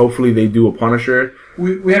shows. Hopefully they do a Punisher.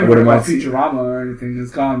 We haven't heard about Futurama or anything.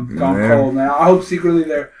 It's gone cold now. I hope secretly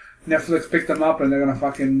Netflix picked them up and they're gonna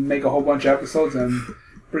fucking make a whole bunch of episodes and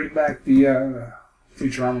bring back the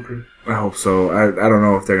Futurama crew. I hope so. I don't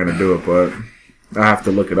know if they're gonna do it, but I have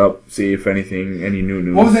to look it up, see if any new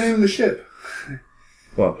news. What was the name of the ship?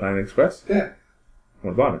 What, Planet Express? Yeah.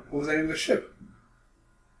 What about it? What was the name of the ship?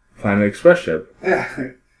 Planet Express ship. Yeah.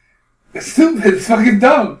 It's stupid. It's fucking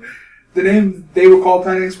dumb. The name they were called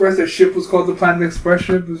Planet Express. Their ship was called the Planet Express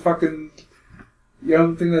ship. It was fucking. You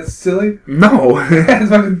don't think that's silly? No. It's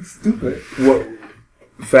fucking stupid. What?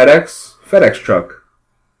 FedEx truck.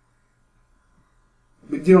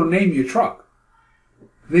 But you don't name your truck.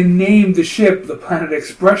 They named the ship the Planet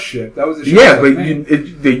Express ship. That was the ship. Yeah, but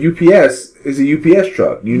the UPS is a UPS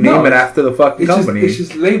truck. You name it after the fucking company. It's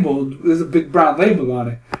just labeled. There's a big brown label on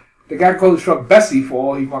it. The guy called his truck Bessie for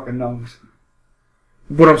all he fucking knows.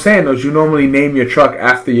 What I'm saying is, you normally name your truck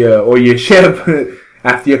after your ship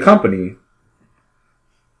after your company.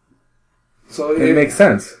 So it makes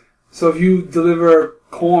sense. So if you deliver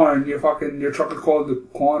corn, your truck is called the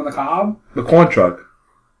Corn on the Cob? The corn truck.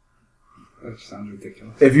 That sounds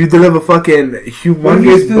ridiculous. If you deliver fucking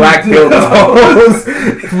humongous black dildos,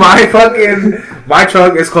 my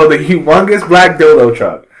truck is called the humongous black dildo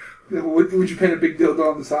truck. Would you paint a big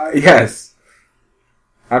dildo on the side? Yes.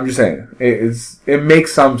 I'm just saying. It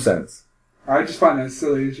makes some sense. I just find that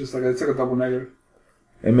silly. It's just like a double negative.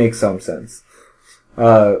 It makes some sense.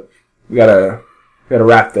 We gotta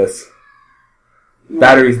wrap this.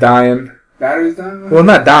 Battery's dying. Battery's dying? Well,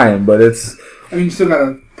 not dying, but it's... I mean, you still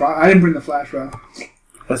gotta... I didn't bring the flash out.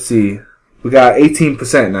 Let's see. We got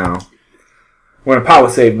 18% now. We're in power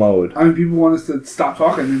save mode. I mean, people want us to stop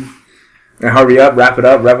talking and hurry up, wrap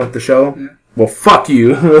up the show. Yeah. Well, fuck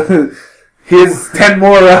you. Here's 10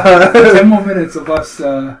 more... 10 more minutes of us...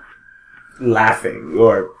 laughing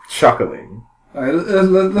or chuckling. Alright,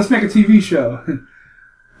 let's make a TV show.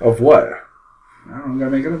 Of what? I don't know.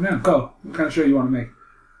 Gotta make it up now. Go. What kind of show you want to make?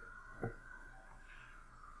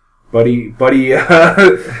 Buddy.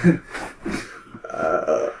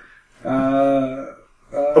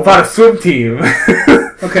 About a swim team.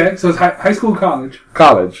 Okay, so it's high school, college.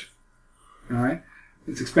 College. All right.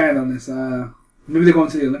 Let's expand on this. Maybe they're going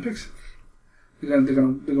to the Olympics. They're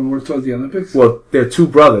gonna work towards the Olympics. Well, they're two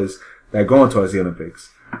brothers that are going towards the Olympics.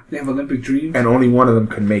 They have Olympic dreams, and only one of them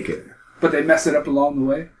can make it. But they mess it up along the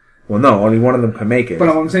way. Well, no, only one of them can make it. But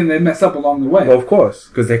I'm saying they mess up along the way. Well, of course,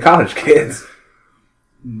 because they're college kids.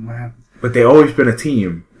 What happens? But they always been a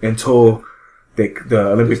team until the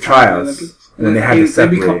Olympic trials, and then they had to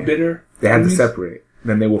separate. They become bitter. They had to separate.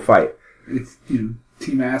 Then they will fight. It's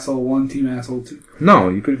team asshole 1, team asshole 2. No,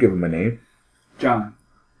 you could give them a name. John.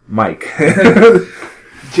 Mike.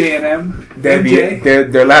 J&M.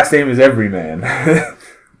 Their last name is Everyman.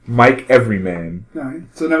 Mike Everyman. All right.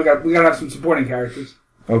 So now we gotta have some supporting characters.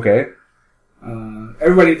 Okay.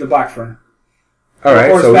 Everybody needs a black friend. All right.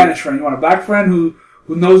 Or a Spanish friend. You want a black friend who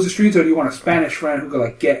knows the streets, or do you want a Spanish friend who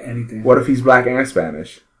could get anything? What if he's black and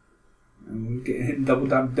Spanish? And we're getting hitting double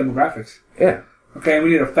demographics. Yeah. Okay, we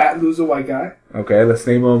need a fat loser white guy. Okay, let's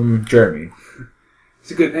name him Jeremy.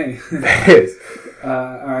 It's a good name. It is.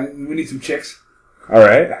 All right, we need some chicks. All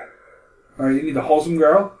right. All right, you need the wholesome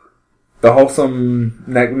girl. The wholesome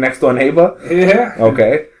next door neighbor? Yeah.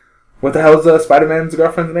 Okay. What the hell is Spider-Man's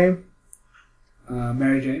girlfriend's name?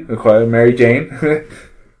 Mary Jane. Okay, Mary Jane.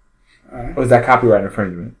 Alright. Or is that copyright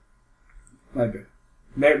infringement? Might be.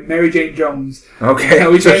 Mary Jane Jones. Okay,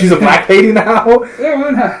 so she's a black lady now? Yeah,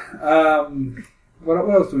 why not? What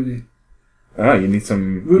else do we need? Oh, you need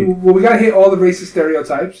some... We gotta hit all the racist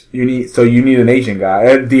stereotypes. You need an Asian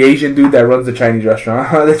guy. The Asian dude that runs the Chinese restaurant.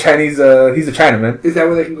 He's a Chinaman. Is that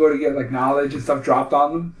where they can go to get knowledge and stuff dropped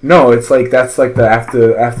on them? No, that's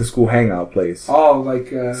the after school hangout place. Oh,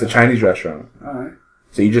 it's a Chinese restaurant. Alright.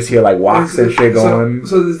 So you just hear woks and shit going.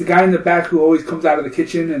 So there's the guy in the back who always comes out of the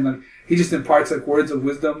kitchen and he just imparts words of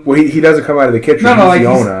wisdom. Well, he doesn't come out of the kitchen. No, he's the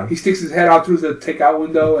owner. He sticks his head out through the takeout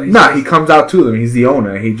window. And he comes out to them. He's the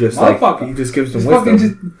owner. He just he just gives them wisdom. Fucking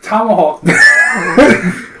just tomahawk.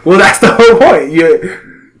 Well, that's the whole point.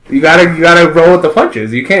 You gotta roll with the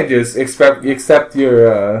punches. You can't just accept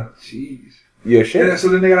your shit. Yeah, so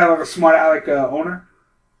then they gotta have like a smart aleck owner.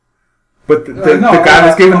 But the guy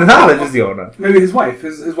that's giving the knowledge is the owner. Maybe his wife.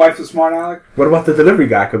 His wife's a smart aleck. What about the delivery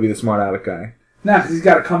guy? Could be the smart aleck guy. Nah, because he's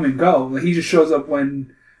got to come and go. Like, he just shows up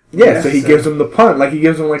when. Yeah, so he gives him the punt, like he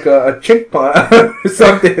gives him like a chick punt or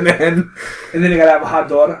something, and then they gotta have a hot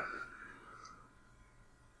daughter.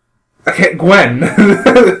 Okay, Gwen.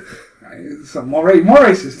 Something more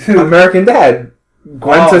racist. American Dad.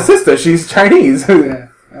 Gwen's her sister. She's Chinese. Yeah,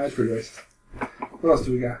 that's pretty racist. What else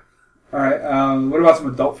do we got? All right. What about some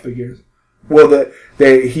adult figures? Well,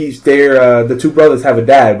 the two brothers have a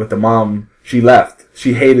dad, but the mom, she left.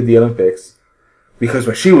 She hated the Olympics because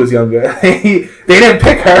when she was younger, they didn't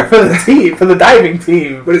pick her for the team, for the diving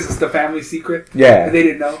team. But is this the family secret? Yeah, and they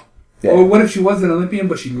didn't know. Yeah. Or what if she was an Olympian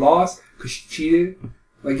but she lost because she cheated?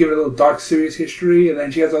 Like, give her a little dark, serious history, and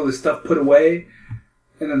then she has all this stuff put away,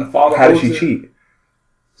 and then the father. How did she cheat?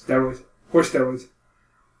 Steroids. Horse steroids.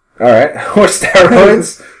 All right, horse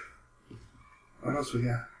steroids. What else we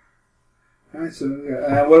got? All right, so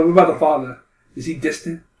what about the father? Is he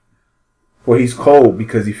distant? Well, he's cold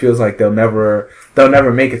because he feels like they'll never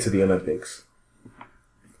make it to the Olympics.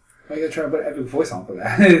 I gotta try to put an epic voice on for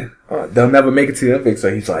that. They'll never make it to the Olympics, so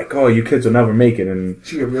he's like, "Oh, you kids will never make it." And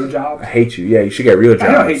should get a real job. I hate you. Yeah, you should get real jobs.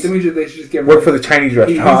 I don't hate them. They should just get work for the Chinese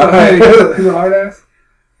restaurant. He's a hard ass.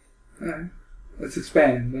 All right, let's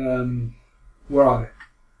expand. Where are they?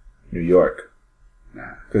 New York.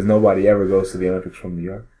 Nah, because nobody ever goes to the Olympics from New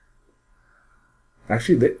York.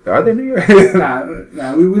 Actually, are they New York? Nah.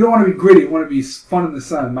 We don't want to be gritty. We want to be fun in the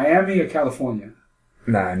sun. Miami or California?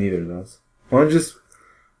 Nah, neither of those.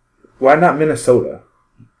 Why not Minnesota?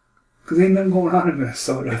 Because ain't nothing going on in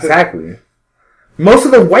Minnesota. Exactly. Most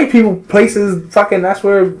of the white people places, that's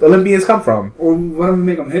where Olympians come from. Or why don't we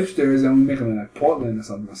make them hipsters and we make them in like Portland or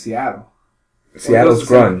something, or Seattle? Seattle's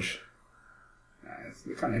grunge. Nah,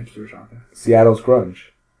 they're kind of hipsters, aren't they? Seattle's grunge.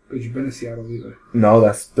 Because you've been to Seattle either. No,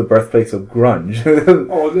 that's the birthplace of grunge.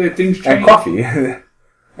 Things change. And coffee.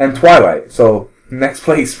 And Twilight. So, next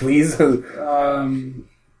place, please.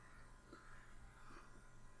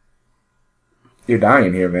 You're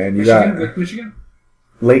dying here, man. Lake Michigan?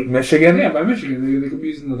 Lake Michigan? Yeah, by Michigan. They could be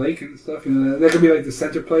using the lake and stuff. You know, that could be like the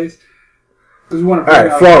center place. Because we want to. All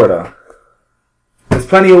right, Florida. There's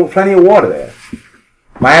plenty of water there.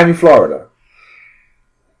 Miami, Florida.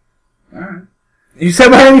 All right. You said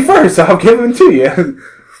Miami first, so I'll give it to you.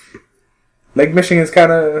 Lake Michigan's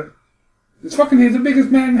kind of. It's the biggest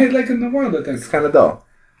man-made lake in the world, I think. It's kind of dull.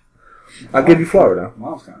 I'll give you Florida.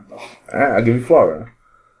 Well, it's kind of dull. All right, I'll give you Florida.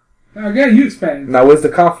 Again, you expand. Now, where's the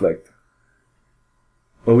conflict?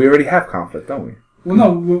 Well, we already have conflict, don't we? Well,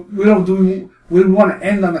 no, we don't do. We want to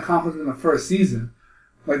end on the conflict in the first season.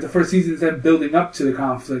 Like, the first season is them building up to the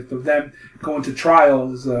conflict of them going to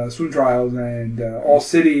trials, swim trials, and All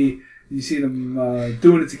City. You see them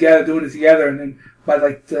doing it together, and then by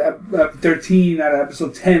like 13 out of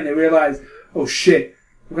episode 10, they realize, oh shit,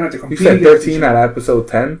 we're gonna have to compete. You said 13 out of episode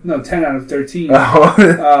 10? No, 10 out of 13.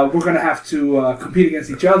 Oh. We're gonna have to compete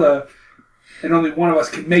against each other, and only one of us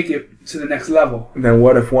can make it to the next level. Then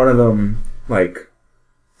what if one of them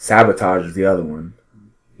sabotages the other one?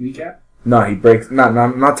 Kneecap? No, he breaks.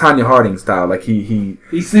 Not Tanya Harding style. Like he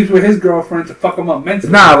sleeps with his girlfriend to fuck him up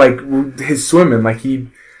mentally. Nah, like his swimming. Like he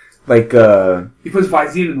puts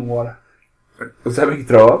Visine in the water. Does that make you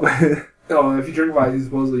throw up? Oh, if you drink Visine,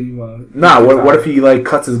 supposedly you. Nah, what if he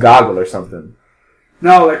cuts his goggle or something?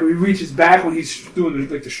 No, like he reaches back when he's doing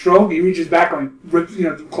the stroke. He reaches back and rips,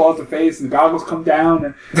 claws the face, and the goggles come down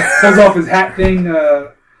and pulls off his hat thing.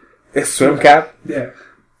 His swim cap. Yeah.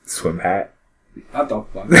 Swim hat. I don't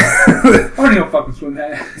fuck. I don't even fucking swim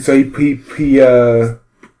hat. So he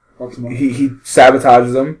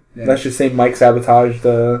sabotages him. Yeah. Let's just say Mike sabotaged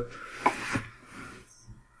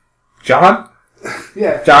John.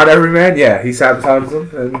 Yeah. John Everyman. Yeah, he sabotages him,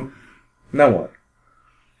 and then what?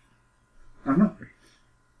 I don't know.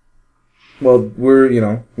 Well,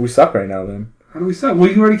 we suck right now. Then how do we suck? Well,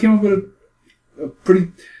 you already came up with a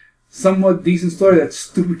pretty, somewhat decent story that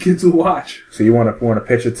stupid kids will watch. So you want to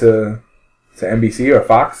pitch it to NBC or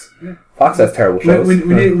Fox? Yeah. Fox has terrible shows. We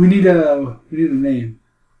need a name.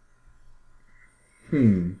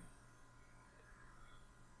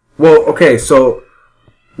 Well, okay. So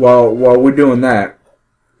while we're doing that,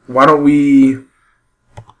 why don't we?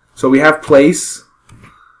 So we have place.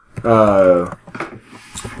 We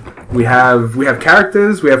have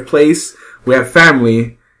characters. We have place. We have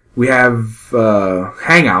family. We have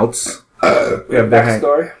hangouts. We have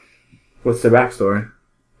backstory. What's the backstory?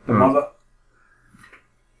 The mother.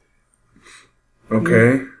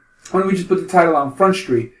 Okay. Why don't we just put the title on Front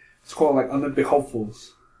Street? It's called like Olympic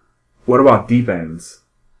hopefuls. What about deep ends?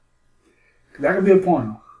 That could be a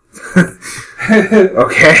porno.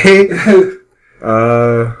 Okay.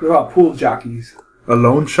 What about pool jockeys? A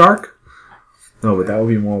loan shark? No, but that would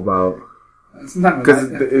be more about... It's not Because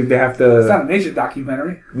they have to... It's not a nature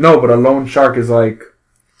documentary. No, but a lone shark is like...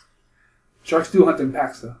 Sharks do hunt in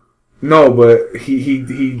packs, though. No, but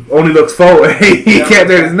he only looks forward. He can't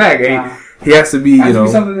turn his neck. He has to be, It has to be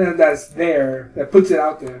something that's there, that puts it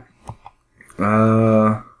out there.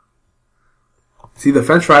 See, the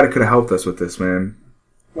French rider could have helped us with this, man.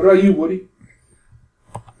 What about you, Woody?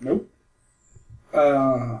 Nope.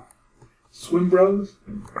 Swim Bros?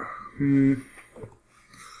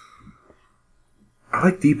 I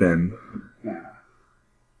like deep end. Nah.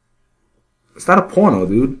 It's not a porno,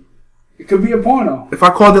 dude. It could be a porno. If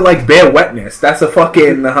I called it like bare wetness, that's a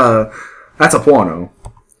fucking that's a porno.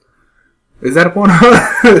 Is that a porno?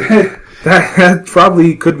 that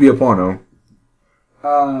probably could be a porno.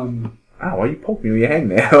 Ow, why you poke me with your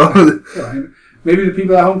hangnail? Maybe the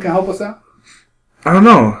people at home can help us out? I don't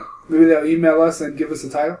know. Maybe they'll email us and give us a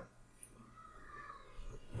title?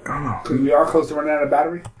 I don't know. Because we are close to running out of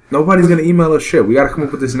battery? Nobody's gonna email us shit. We gotta come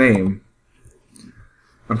up with this name.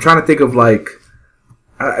 I'm trying to think of like...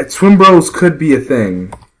 Swim Bros could be a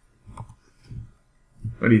thing.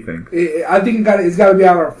 What do you think? I think it's got to be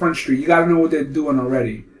out on Front Street. You got to know what they're doing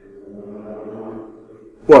already.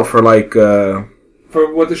 What, for like...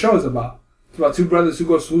 For what the show is about. It's about two brothers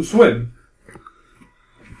who swim.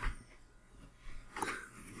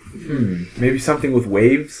 Maybe something with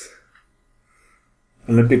waves?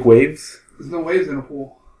 Olympic waves? There's no waves in a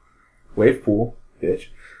pool. Wave pool, bitch.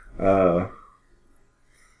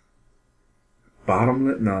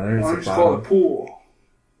 Bottomless? No, there is a just bottom. call it pool.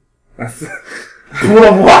 That's pool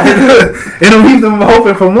of what? It'll leave them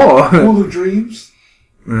hoping for more. Pool of dreams.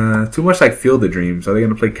 Too much like Field of Dreams. Are they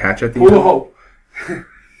gonna play catch at the Pool end? of hope.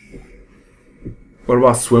 What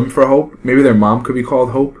about Swim for Hope? Maybe their mom could be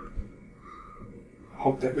called Hope.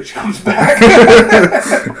 Hope that bitch comes back.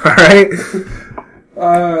 Alright.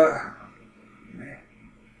 Man.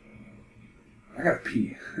 I gotta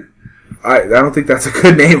pee. I don't think that's a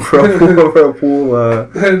good name for a pool. For a pool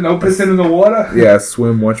No pissing in the water? Yeah,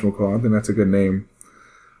 Swim whatchamacallit. I think that's a good name.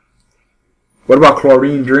 What about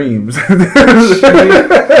Chlorine Dreams?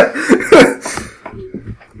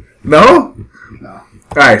 No? No.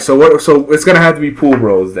 Alright, so it's gonna have to be Pool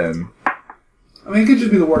Bros then. I mean, it could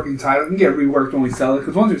just be the working title. It can get reworked when we sell it,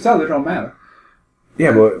 because once we sell it, it don't matter.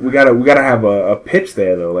 Yeah, but we gotta have a pitch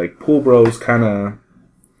there though. Like Pool Bros kinda...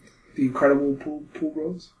 The Incredible Pool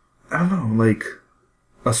Bros? I don't know, like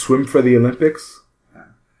a swim for the Olympics?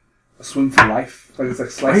 A swim for life? Like it's like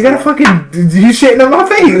slice. You gotta fucking... You shitting on my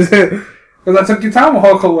face! Because I took your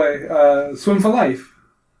tomahawk away. Swim for life.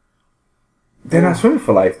 They're not swimming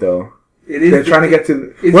for life though. It is. They're trying to get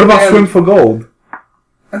to... What about Swim for Gold?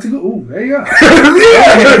 That's a good... Ooh, there you go.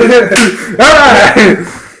 Alright!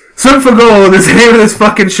 Swim for Gold is the name of this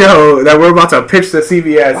fucking show that we're about to pitch to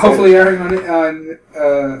CBS. Hopefully airing on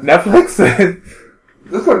Netflix?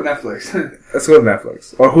 Let's go to Netflix. Let's go to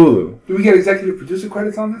Netflix. Or Hulu. Do we get executive producer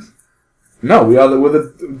credits on this? No, we're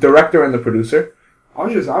the director and the producer. I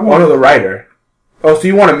want the writer. Oh, so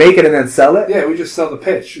you want to make it and then sell it? Yeah, we just sell the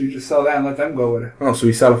pitch. We just sell that and let them go with it. Oh, so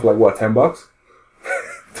we sell it for like what, $10?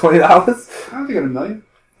 $20? I don't think $1 million.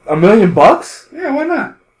 $1 million? Yeah, why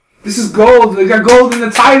not? This is gold. They got gold in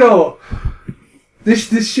the title. This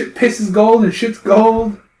shit pisses gold and shit's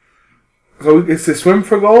gold. So it's to swim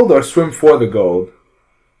for gold or swim for the gold?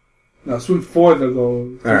 No, swim for the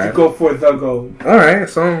gold. So Alright. you go for the gold. Alright,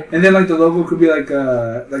 so... And then like the logo could be like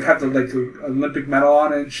have the Olympic medal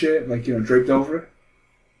on it and shit, like, you know, draped over it.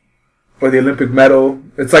 Or the Olympic medal.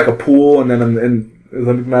 It's like a pool and then the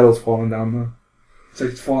Olympic medal's falling down though. It's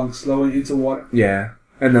like it's falling slowly into water. Yeah.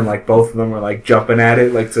 And then like both of them are like jumping at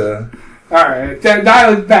it like to... Alright,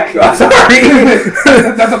 dial it back. Sorry.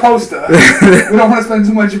 That's a poster. We don't want to spend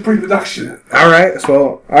too much in pre-production. Alright,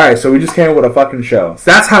 so we just came up with a fucking show.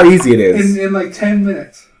 So that's how easy it is. In like 10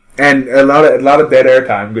 minutes. And a lot of dead air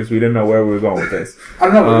time because we didn't know where we were going with this. I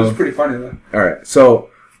don't know, but it was pretty funny though. Alright, so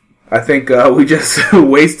I think we just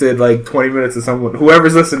wasted like 20 minutes of someone,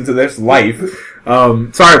 whoever's listening to this life.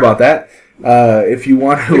 Sorry about that. If you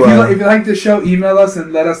want to... If you like this show, email us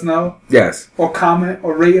and let us know. Yes. Or comment,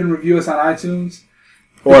 or rate and review us on iTunes.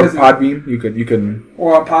 Or Podbean. You can...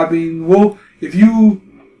 Or on Podbean. If you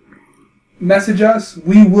message us,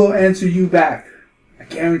 we will answer you back. I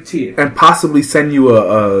guarantee it. And possibly send you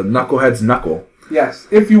a Knucklehead's Knuckle. Yes,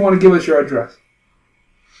 if you want to give us your address.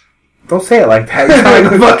 Don't say it like that. You sound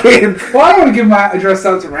like a fucking... Well, I don't want to give my address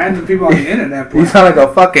out to random people on the internet. You sound like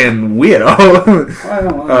a fucking weirdo. I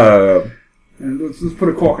don't want let's put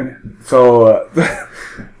a cork in it. So,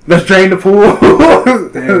 let's drain the pool.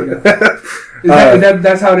 There you go.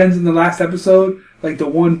 That's how it ends in the last episode? Like, the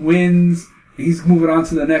one wins, and he's moving on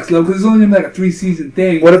to the next level. Because it's only like a 3-season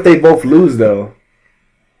thing. What if they both lose, though?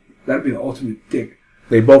 That'd be the ultimate dick.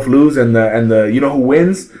 They both lose, and the you know who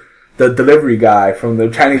wins? The delivery guy from the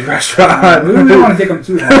Chinese restaurant. We don't want to take them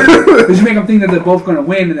too hard. Because you make them think that they're both going to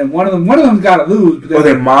win, and then one of them's got to lose. But or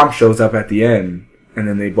their mom shows up at the end, and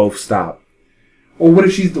then they both stop. Or what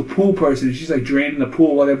if she's the pool person and she's like draining the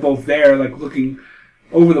pool while they're both there, like looking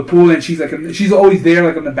over the pool, and she's always there,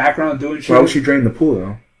 like in the background doing shit. Why would she drain the pool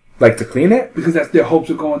though? Like to clean it? Because that's their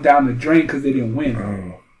hopes of going down the drain because they didn't win.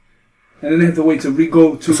 Oh. And then they have to wait to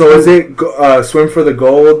re-go to. So is it swim for the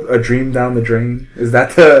gold, a dream down the drain? Is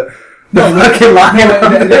that the fucking line?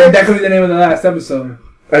 That could be the name of the last episode.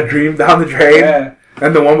 A dream down the drain. Yeah.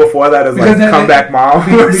 And the one before that is because like comeback mom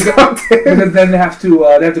or something. Because then they have to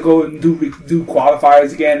go and do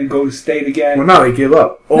qualifiers again and go to state again. Well, no, they give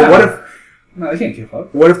up. Or what if? No, they can't give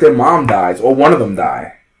up. What if their mom dies or one of them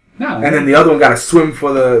die? No. And then the other one got to swim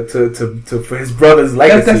for for his brother's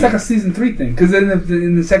legacy. That's like a season 3 thing. Because then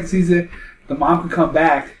in the second season, the mom could come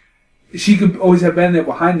back. She could always have been there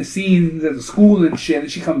behind the scenes at the school and shit.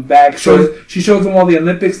 And she comes back. She shows them all the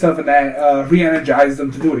Olympic stuff and that re-energizes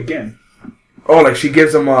them to do it again. Oh, like she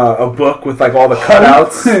gives them a book with like all the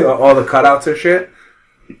cutouts, and shit.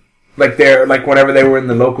 Like they're like whenever they were in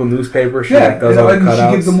the local newspaper, she like does all the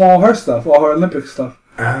cutouts. She gives them all her stuff, all her Olympic stuff.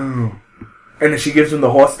 Oh, and then she gives them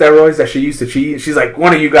the horse steroids that she used to cheat. She's like,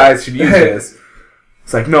 one of you guys should use this.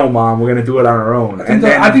 It's like, no, mom, we're gonna do it on our own.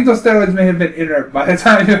 I think those steroids may have been inert by the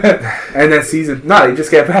time. And then they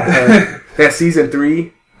just get better. Then season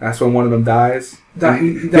 3. That's when one of them dies.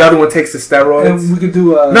 The other one takes the steroids. And we could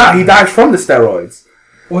do he dies from the steroids.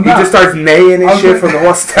 Well, he just starts neighing and shit from the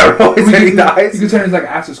horse steroids and he dies. You could turn it like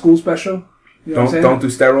after school special. You know don't do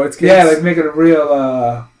steroids, kids. Yeah, like make it a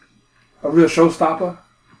real showstopper.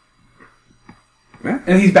 Yeah.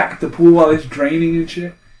 And he's back at the pool while it's draining and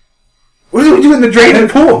shit. What are we doing in the draining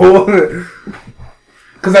pool?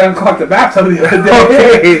 Because I unclogged the bathtub the other day.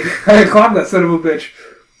 Okay. I unclogged that son of a bitch.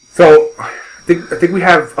 So I think we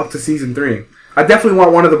have up to season 3. I definitely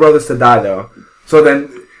want one of the brothers to die though. So then,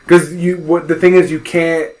 because the thing is, you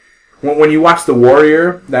can't. When you watch The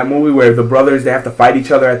Warrior, that movie where the brothers they have to fight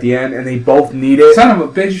each other at the end and they both need it. Son of a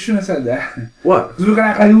bitch! You shouldn't have said that. What? Because we're gonna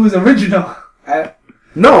act like he was original.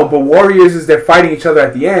 No, but Warriors is they're fighting each other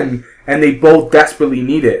at the end and they both desperately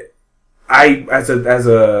need it. I, as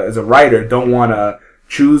a writer, don't want to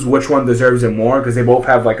choose which one deserves it more because they both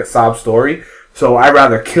have like a sob story. So I'd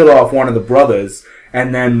rather kill off one of the brothers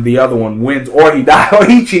and then the other one wins, or he dies, or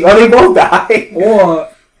he cheats, or they both die, or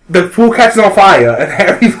the pool catches on fire and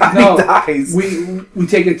everybody dies. We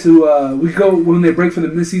take it to we go when they break for the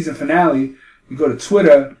mid-season finale. We go to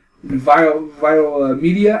Twitter, viral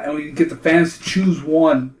media, and we get the fans to choose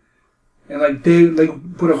one. And like they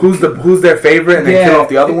like put a who's their favorite and then kill off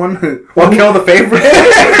the other one, or kill the favorite.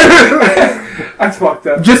 That's fucked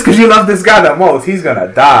up. Just because you love this guy the most, he's gonna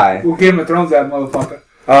die. We'll Game of Thrones that motherfucker.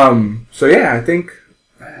 So yeah, I think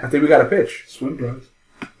we got a pitch. Swim Bros.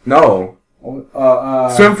 No.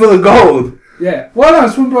 Swim for the gold. Yeah. Well, no,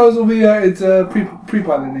 Swim Bros will be it's a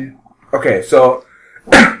pre-pilot name. Okay, so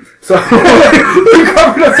so I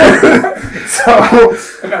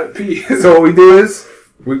gotta pee. So what we do is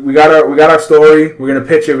we got our story. We're gonna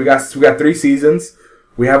pitch it. We got 3 seasons.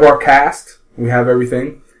 We have our cast. We have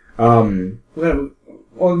everything.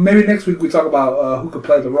 Well, maybe next week we talk about who could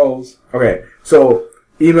play the roles. Okay, so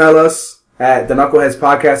email us at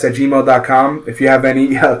thenukleheadspodcast@gmail.com if you have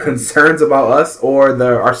any concerns about us or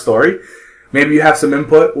our story. Maybe you have some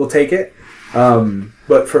input. We'll take it,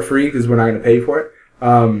 but for free because we're not going to pay for it.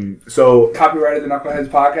 So copyrighted the Knuckleheads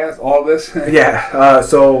Podcast. All of this. Yeah.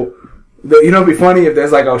 So. It'd be funny if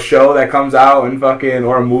there's like a show that comes out and fucking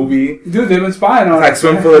or a movie. Dude, they've been spying on like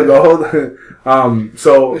Swim for the Gold.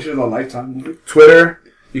 So this is a Lifetime movie. Twitter,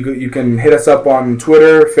 you can hit us up on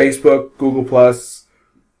Twitter, Facebook, Google Plus,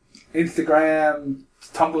 Instagram,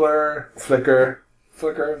 Tumblr,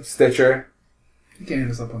 Flickr, Stitcher. You can't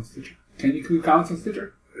hit us up on Stitcher. Can you include comments on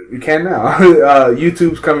Stitcher? You can now.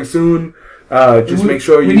 YouTube's coming soon. Make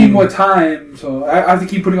sure we need more time, so I have to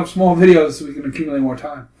keep putting up small videos so we can accumulate more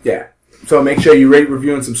time. Yeah. So make sure you rate,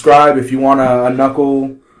 review, and subscribe. If you want a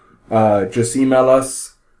knuckle, just email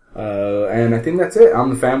us. And I think that's it.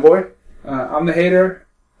 I'm the fanboy. I'm the hater.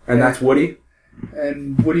 And that's Woody.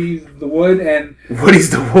 And Woody's the wood. And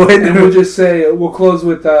Woody's the wood. And we'll just say, we'll close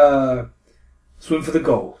with Swim for the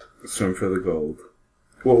gold. Swim for the gold.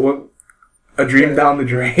 What? A dream down the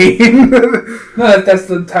drain? No, that's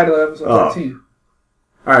the title of episode 13.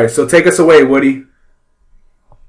 All right, so take us away, Woody.